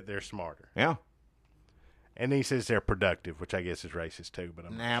thinking that they're smarter. Yeah. And he says they're productive, which I guess is racist too. But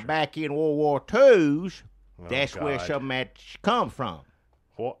I'm Now, not sure. back in World War II's, that's God. where some of that come from.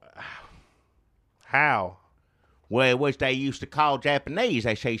 What? How? Well, it was they used to call Japanese,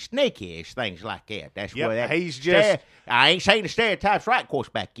 they say sneaky-ish, things like that. That's Yep, where that. he's just- I ain't saying the stereotypes right. Of course,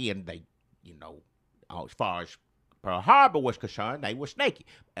 back in, they, as far as Pearl Harbor was concerned, they were sneaky.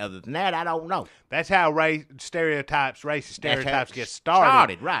 Other than that, I don't know. That's how racist stereotypes That's get how it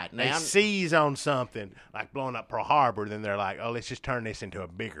started. right. They Now, seize on something, like blowing up Pearl Harbor, then they're like, oh, let's just turn this into a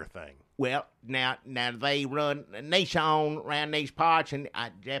bigger thing. well, now they run Nissan around these parts, and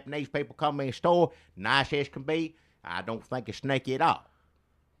Japanese people come in the store, nice as can be. I don't think it's sneaky at all.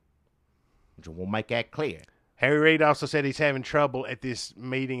 So we'll make that clear. Harry Reid also said he's having trouble at this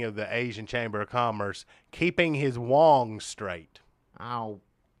meeting of the Asian Chamber of Commerce keeping his wong straight. Oh,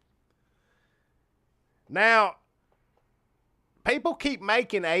 Now, people keep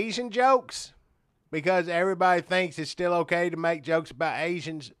making Asian jokes because everybody thinks it's still okay to make jokes about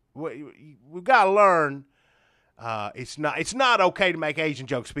Asians. We've got to learn it's not okay to make Asian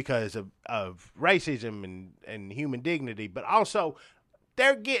jokes because of racism and human dignity, but also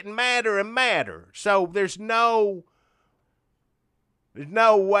they're getting madder and madder. So there's no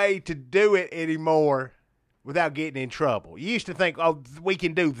way to do it anymore without getting in trouble. You used to think, oh, we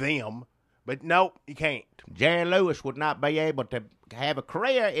can do them, but nope, you can't. Jerry Lewis would not be able to have a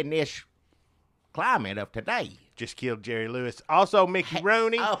career in this climate of today. Just killed Jerry Lewis. Also, Mickey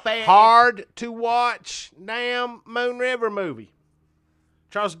Rooney. and- Hard to watch. Damn Moon River movie.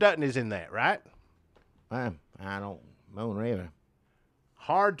 Charles Dutton is in that, right? I don't. Moon River.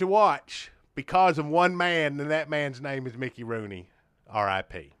 Hard to watch because of one man, and that man's name is Mickey Rooney.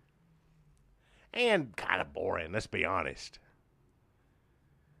 R.I.P. And kind of boring, let's be honest.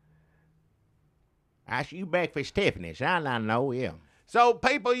 I see you breakfast Tiffany's. I know, yeah. So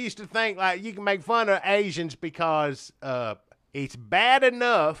people used to think like you can make fun of Asians because it's bad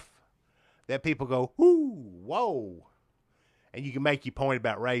enough that people go, "Whoo, whoa," and you can make your point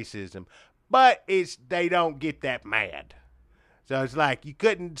about racism, but they don't get that mad. So it's like you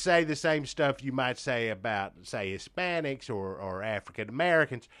couldn't say the same stuff you might say about, say, Hispanics or African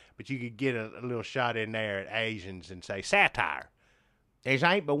Americans, but you could get a little shot in there at Asians and say satire. There's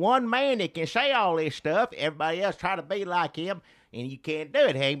ain't but one man that can say all this stuff. Everybody else try to be like him, and you can't do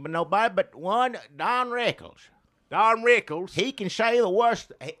it. Ain't but nobody but one, Don Rickles. Don Rickles. He can say the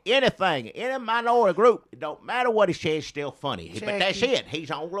worst anything in a minority group. It don't matter what he says, still funny. But that's Jackie. it. He's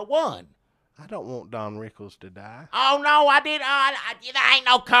only one. I don't want Don Rickles to die. Oh, no, I did. There ain't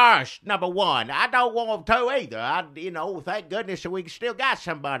no curse, number one. I don't want him to either. Thank goodness that we still got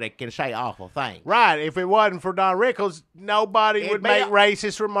somebody that can say awful things. Right. If it wasn't for Don Rickles, nobody It'd would be make a-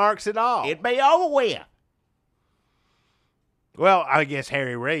 racist remarks at all. It'd be over with. Well, I guess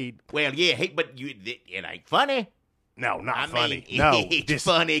Harry Reid. Well, yeah, it ain't funny. No, not I funny. mean, No, it's just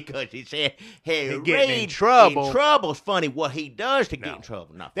funny because he said, "Hey, He getting in Reid trouble. In trouble's funny. What he does to No. get in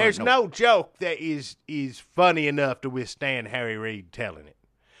trouble. Not there's funny, no joke that is funny enough to withstand Harry Reid telling it.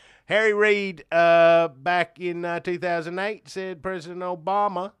 Harry Reid, back in 2008, said President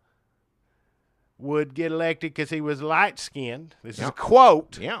Obama would get elected because he was light-skinned. This is a Yep.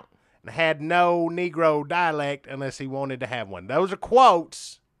 quote. Yeah, And had no Negro dialect unless he wanted to have one. Those are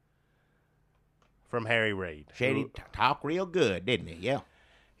quotes from Harry Reid. said he talk real good, didn't he? Yeah.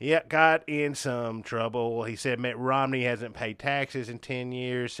 Yeah, got in some trouble. He said Mitt Romney hasn't paid taxes in 10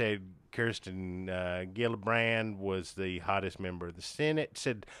 years. Said Kirsten Gillibrand was the hottest member of the Senate.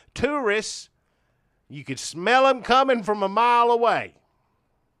 Said tourists, you could smell them coming from a mile away.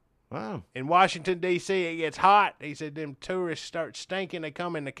 Wow. In Washington, D.C., it gets hot. He said them tourists start stinking. They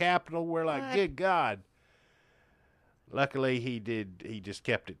come in the Capitol. We're like, What? good God. Luckily, he just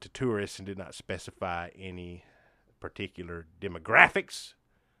kept it to tourists and did not specify any particular demographics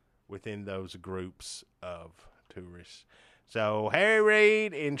within those groups of tourists. So Harry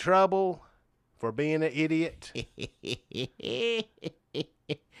Reid in trouble for being an idiot.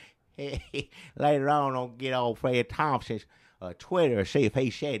 Later on, I'll get old Fred Thompson's Twitter and see if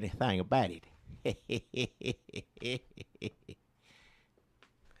he said anything about it.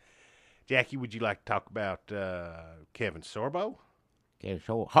 Jackie, would you like to talk about Kevin Sorbo? Okay,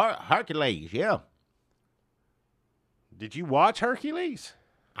 so Hercules, yeah. Did you watch Hercules?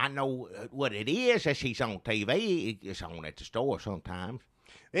 I know what it is as he's on TV. It's on at the store sometimes.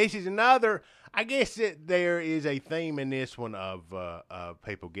 This is another. I guess that there is a theme in this one of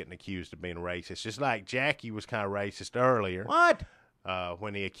people getting accused of being racist. Just like Jackie was kind of racist earlier. What?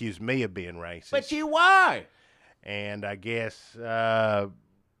 When he accused me of being racist. But you were. And I guess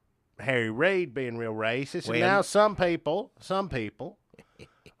Harry Reid being real racist. Well, and now some people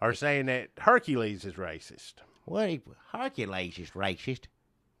are saying that Hercules is racist. What? Hercules is racist.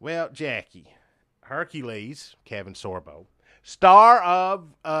 Well, Jackie, Hercules, Kevin Sorbo, star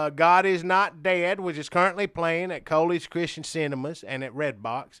of God Is Not Dead, which is currently playing at Coley's Christian Cinemas and at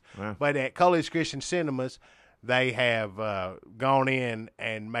Redbox. But at Coley's Christian Cinemas, they have gone in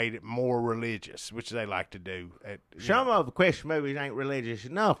and made it more religious, which they like to do. Some of the Christian movies ain't religious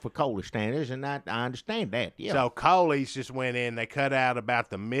enough for Coley standards, and I understand that. Yeah. So Coley's just went in, they cut out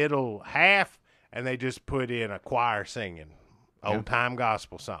about the middle half, and they just put in a choir singing old-time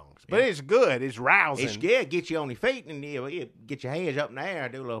gospel songs. But it's good. It's rousing. It's good. Get you on your feet and you get your hands up in the air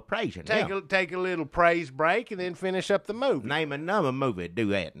and do a little praising. Take a little praise break and then finish up the movie. Name another movie to do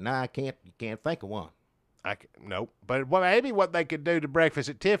that. No, I can't think of one. Nope. But maybe what they could do to Breakfast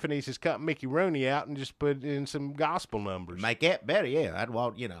at Tiffany's is cut Mickey Rooney out and just put in some gospel numbers. Make that better, yeah. I'd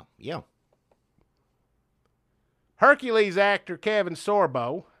want, yeah. Hercules actor Kevin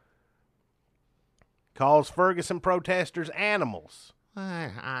Sorbo calls Ferguson protesters animals.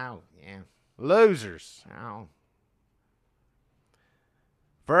 Yeah. Losers. Oh.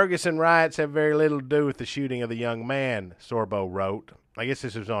 Ferguson riots have very little to do with the shooting of the young man, Sorbo wrote. I guess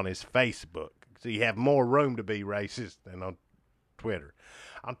this was on his Facebook. So you have more room to be racist than on Twitter.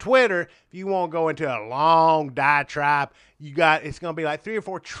 On Twitter, if you want to go into a long diatribe, it's going to be like 3 or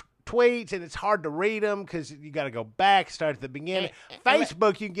 4 tweets, and it's hard to read them because you got to go back, start at the beginning.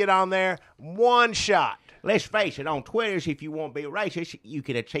 Facebook, you can get on there, one shot. Let's face it, on Twitter, if you want to be racist, you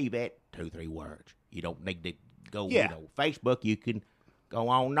can achieve that 2-3 words. You don't need to go, Facebook, you can go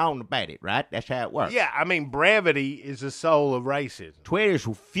on and on about it, right? That's how it works. Yeah, I mean, brevity is the soul of racism. Twitter's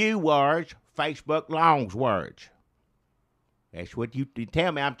few words, Facebook longs words. That's what you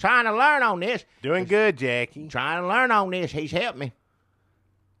tell me. I'm trying to learn on this. Doing good, Jackie. Trying to learn on this. He's helped me.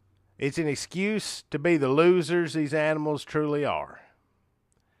 It's an excuse to be the losers these animals truly are.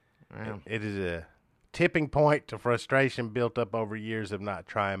 Well, it is a tipping point to frustration built up over years of not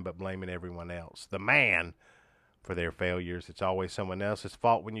trying but blaming everyone else. The man for their failures. It's always someone else's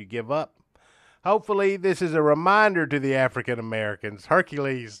fault when you give up. Hopefully, this is a reminder to the African Americans.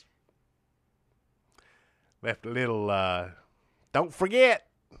 Hercules left a little, don't forget,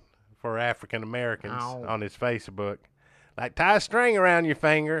 for African Americans on his Facebook. Like, tie a string around your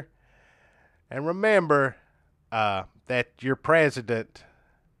finger and remember that your president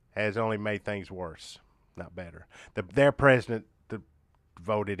has only made things worse, not better. Their president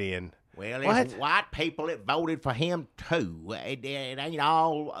voted in. Well, there's white people that voted for him, too. It ain't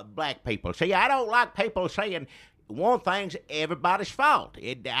all black people. See, I don't like people saying one thing's everybody's fault.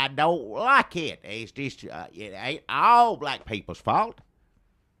 I don't like it. It's just, it ain't all black people's fault.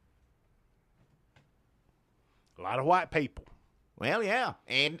 A lot of white people. Well, yeah,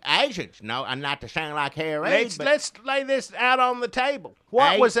 and Asians. No, and not to sound like Harry. Let's lay this out on the table.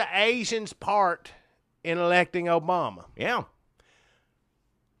 What was the Asians' part in electing Obama? Yeah.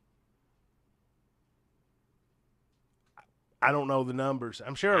 I don't know the numbers.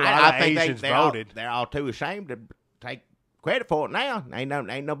 I'm sure a lot of Asians voted. They're all too ashamed to take credit for it now.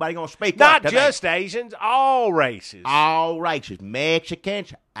 Ain't nobody gonna speak up. Not just Asians, all races. All races.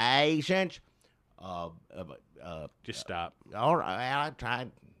 Mexicans, Asians. Just stop. All right, I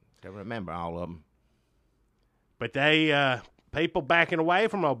tried to remember all of them. But people backing away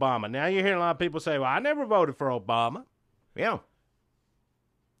from Obama. Now you're hearing a lot of people say, well, I never voted for Obama. Yeah.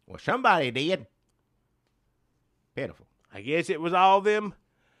 Well, somebody did. Pitiful. I guess it was all them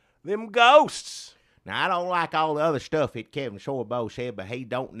ghosts. Now, I don't like all the other stuff that Kevin Sorbo said, but he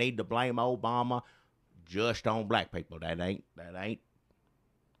don't need to blame Obama just on black people. That ain't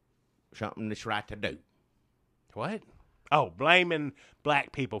something that's right to do. What? Oh, blaming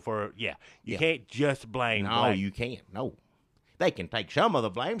black people for, You can't just blame black. You can't. No. They can take some of the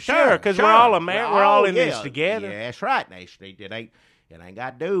blame. Sure, because we're all American. We're all in this together. Yeah, that's right. It ain't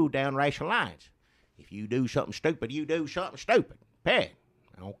got to do down racial lines. If you do something stupid, you do something stupid. Period.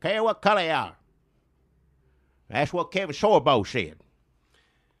 I don't care what color you are. That's what Kevin Sorbo said.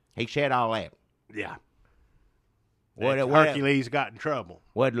 He said all that. Yeah. Hercules got in trouble.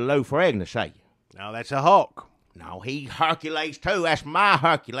 What did Lou Ferrigno say? No, that's a Hulk. No, he's Hercules too. That's my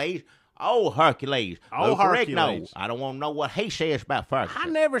Hercules. Old Hercules. Old Hercules. I don't want to know what he says about Ferguson. I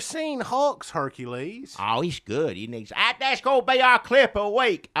never seen Hulk's Hercules. Oh, he's good. He needs. That's going to be our clip of the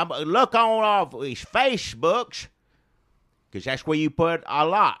week. Look on his Facebooks. because that's where you put a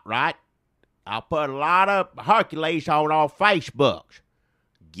lot, right? I'll put a lot of Hercules on our Facebooks.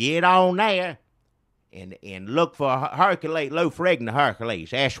 Get on there and look for Hercules, Lou Ferrigno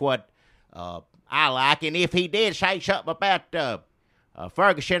Hercules. That's what I like. And if he did say something about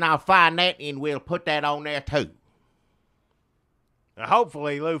Ferguson, I'll find that and we'll put that on there too. Now,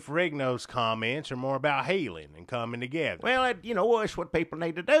 hopefully, Lou Ferrigno's comments are more about healing and coming together. Well, it's what people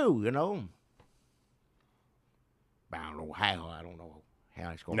need to do, I don't know how. I don't know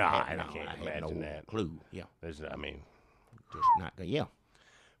how it's going to happen. I can't imagine that. Clue. Yeah. Just not good. Yeah.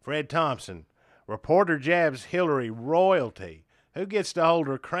 Fred Thompson, reporter jabs Hillary royalty. Who gets to hold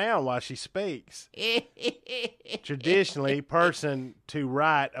her crown while she speaks? Traditionally, person to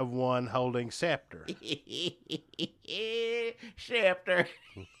right of one holding scepter. Scepter.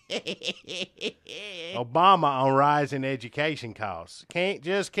 Obama on rising education costs. Can't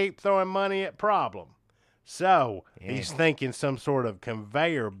just keep throwing money at problem. So, he's thinking some sort of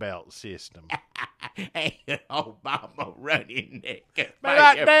conveyor belt system. Hey, Obama running that conveyor But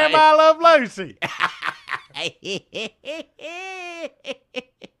goddamn, I love Lucy.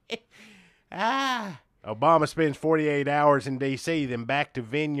 Obama spends 48 hours in D.C., then back to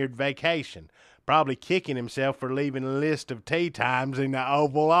Vineyard vacation. Probably kicking himself for leaving a list of tea times in the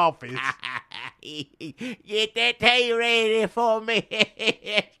Oval Office. Get that tea ready for me.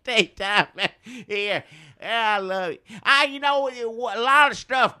 Tea time here. I love it. A lot of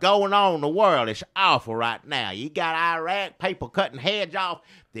stuff going on in the world. It's awful right now. You got Iraq, people cutting heads off.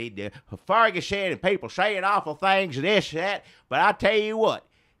 The Ferguson and people saying awful things, this, that. But I tell you what,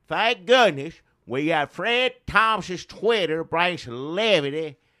 thank goodness we got Fred Thompson's Twitter brings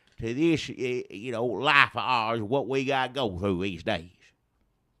levity to this, life of ours, what we got to go through these days.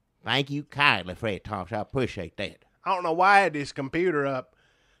 Thank you kindly, Fred Thompson. I appreciate that. I don't know why I had this computer up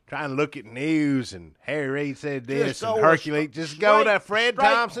trying to look at news, and Harry Reid said this, and Hercules. Just go to Fred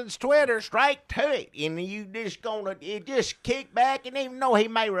Thompson's Twitter. Straight to it. And you just kick back, and even though he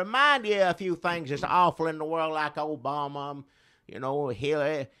may remind you of a few things that's awful in the world, like Obama,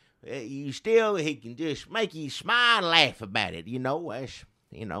 Hillary, he can just make you smile and laugh about it. That's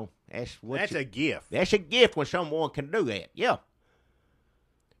a gift. That's a gift when someone can do that. Yeah.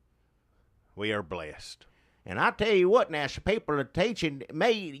 We are blessed. And I tell you what, now, some people are teaching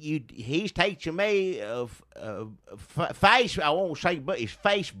me. He's teaching me of I won't say, but it's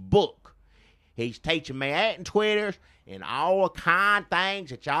Facebook. He's teaching me that and Twitters and all the kind things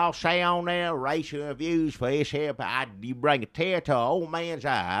that y'all say on there, racial reviews for this here. But you bring a tear to an old man's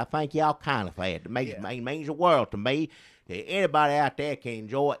eye. I think y'all kind of fat. It means the world to me. That anybody out there can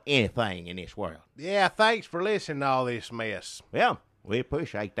enjoy anything in this world. Yeah, thanks for listening to all this mess. Yeah. We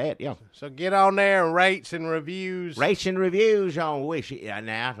appreciate that, yeah. So get on there and rates and reviews. Rates and reviews on which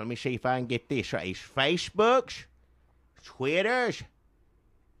now, let me see if I can get this right. It's Facebooks, Twitters,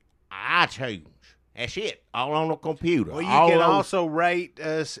 iTunes. That's it. All on the computer. Well, you can also rate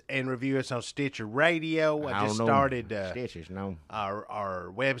us and review us on Stitcher Radio. I just started Stitchers, no.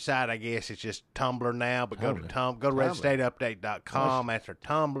 Our website, I guess it's just Tumblr now, but go to redstateupdate.com. That's our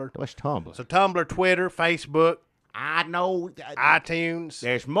Tumblr. What's Tumblr? So Tumblr, Twitter, Facebook. I know. iTunes.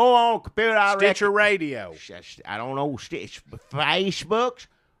 There's more on the computer, I reckon. Stitcher Radio. I don't know. Facebooks,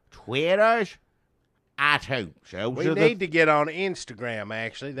 Twitters, iTunes. We need to get on Instagram,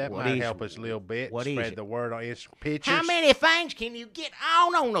 actually. That might help us a little bit. Spread the word on Instagram. Pictures. How many things can you get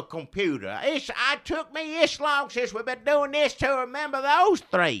on the computer? It took me this long since we've been doing this to remember those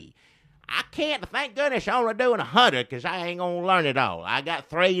three. I can't, thank goodness, I'm only doing 100 because I ain't going to learn it all. I got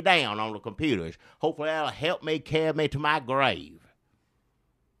 3 down on the computers. Hopefully that'll help me carry me to my grave.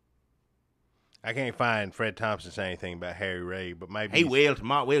 I can't find Fred Thompson saying anything about Harry Reid, but maybe he will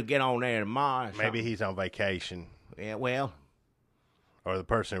tomorrow. We'll get on there tomorrow. Maybe he's on vacation. Yeah, well. Or the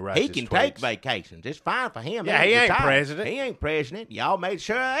person who writes he his can tweets. Take vacations. It's fine for him. Yeah, he ain't president. He ain't president. Y'all made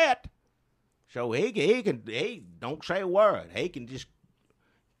sure of that. So he don't say a word. He can just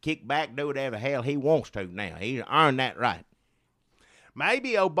kick back, do whatever the hell he wants to now. He's earned that right.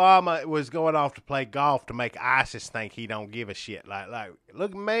 Maybe Obama was going off to play golf to make ISIS think he don't give a shit. Like,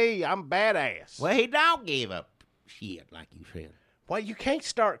 look at me, I'm badass. Well, he don't give a shit, like you said. Well, you can't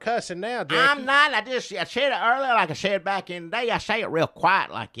start cussing now, Jackie. I'm not. I said it earlier, like I said back in the day. I say it real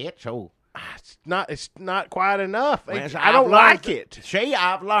quiet like it, so. It's not quiet enough. Well, I don't like it. See,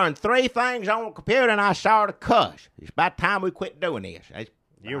 I've learned 3 things on the computer, and I started to cuss. It's about time we quit doing this.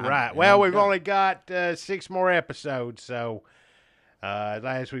 You're right. Well, we've only got 6 more episodes, so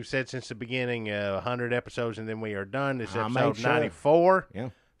as we've said since the beginning, 100 episodes, and then we are done. This is episode 94. Yeah.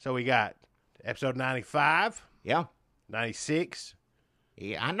 So we got episode 95. Yeah. 96.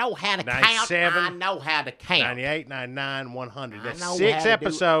 Yeah, I know how to 97, count. I know how to count. 98, 99, 100. I That's know 6 how to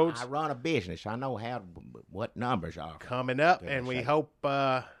episodes. I run a business. I know what numbers are. Coming up, and we hope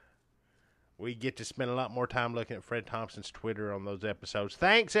we get to spend a lot more time looking at Fred Thompson's Twitter on those episodes.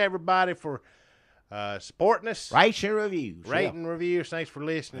 Thanks, everybody, for supporting us. Rating reviews. Rating reviews. Thanks for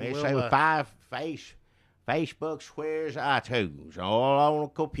listening. They say 5 Facebook, Squares, iTunes, all on the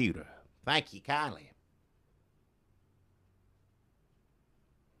computer. Thank you kindly.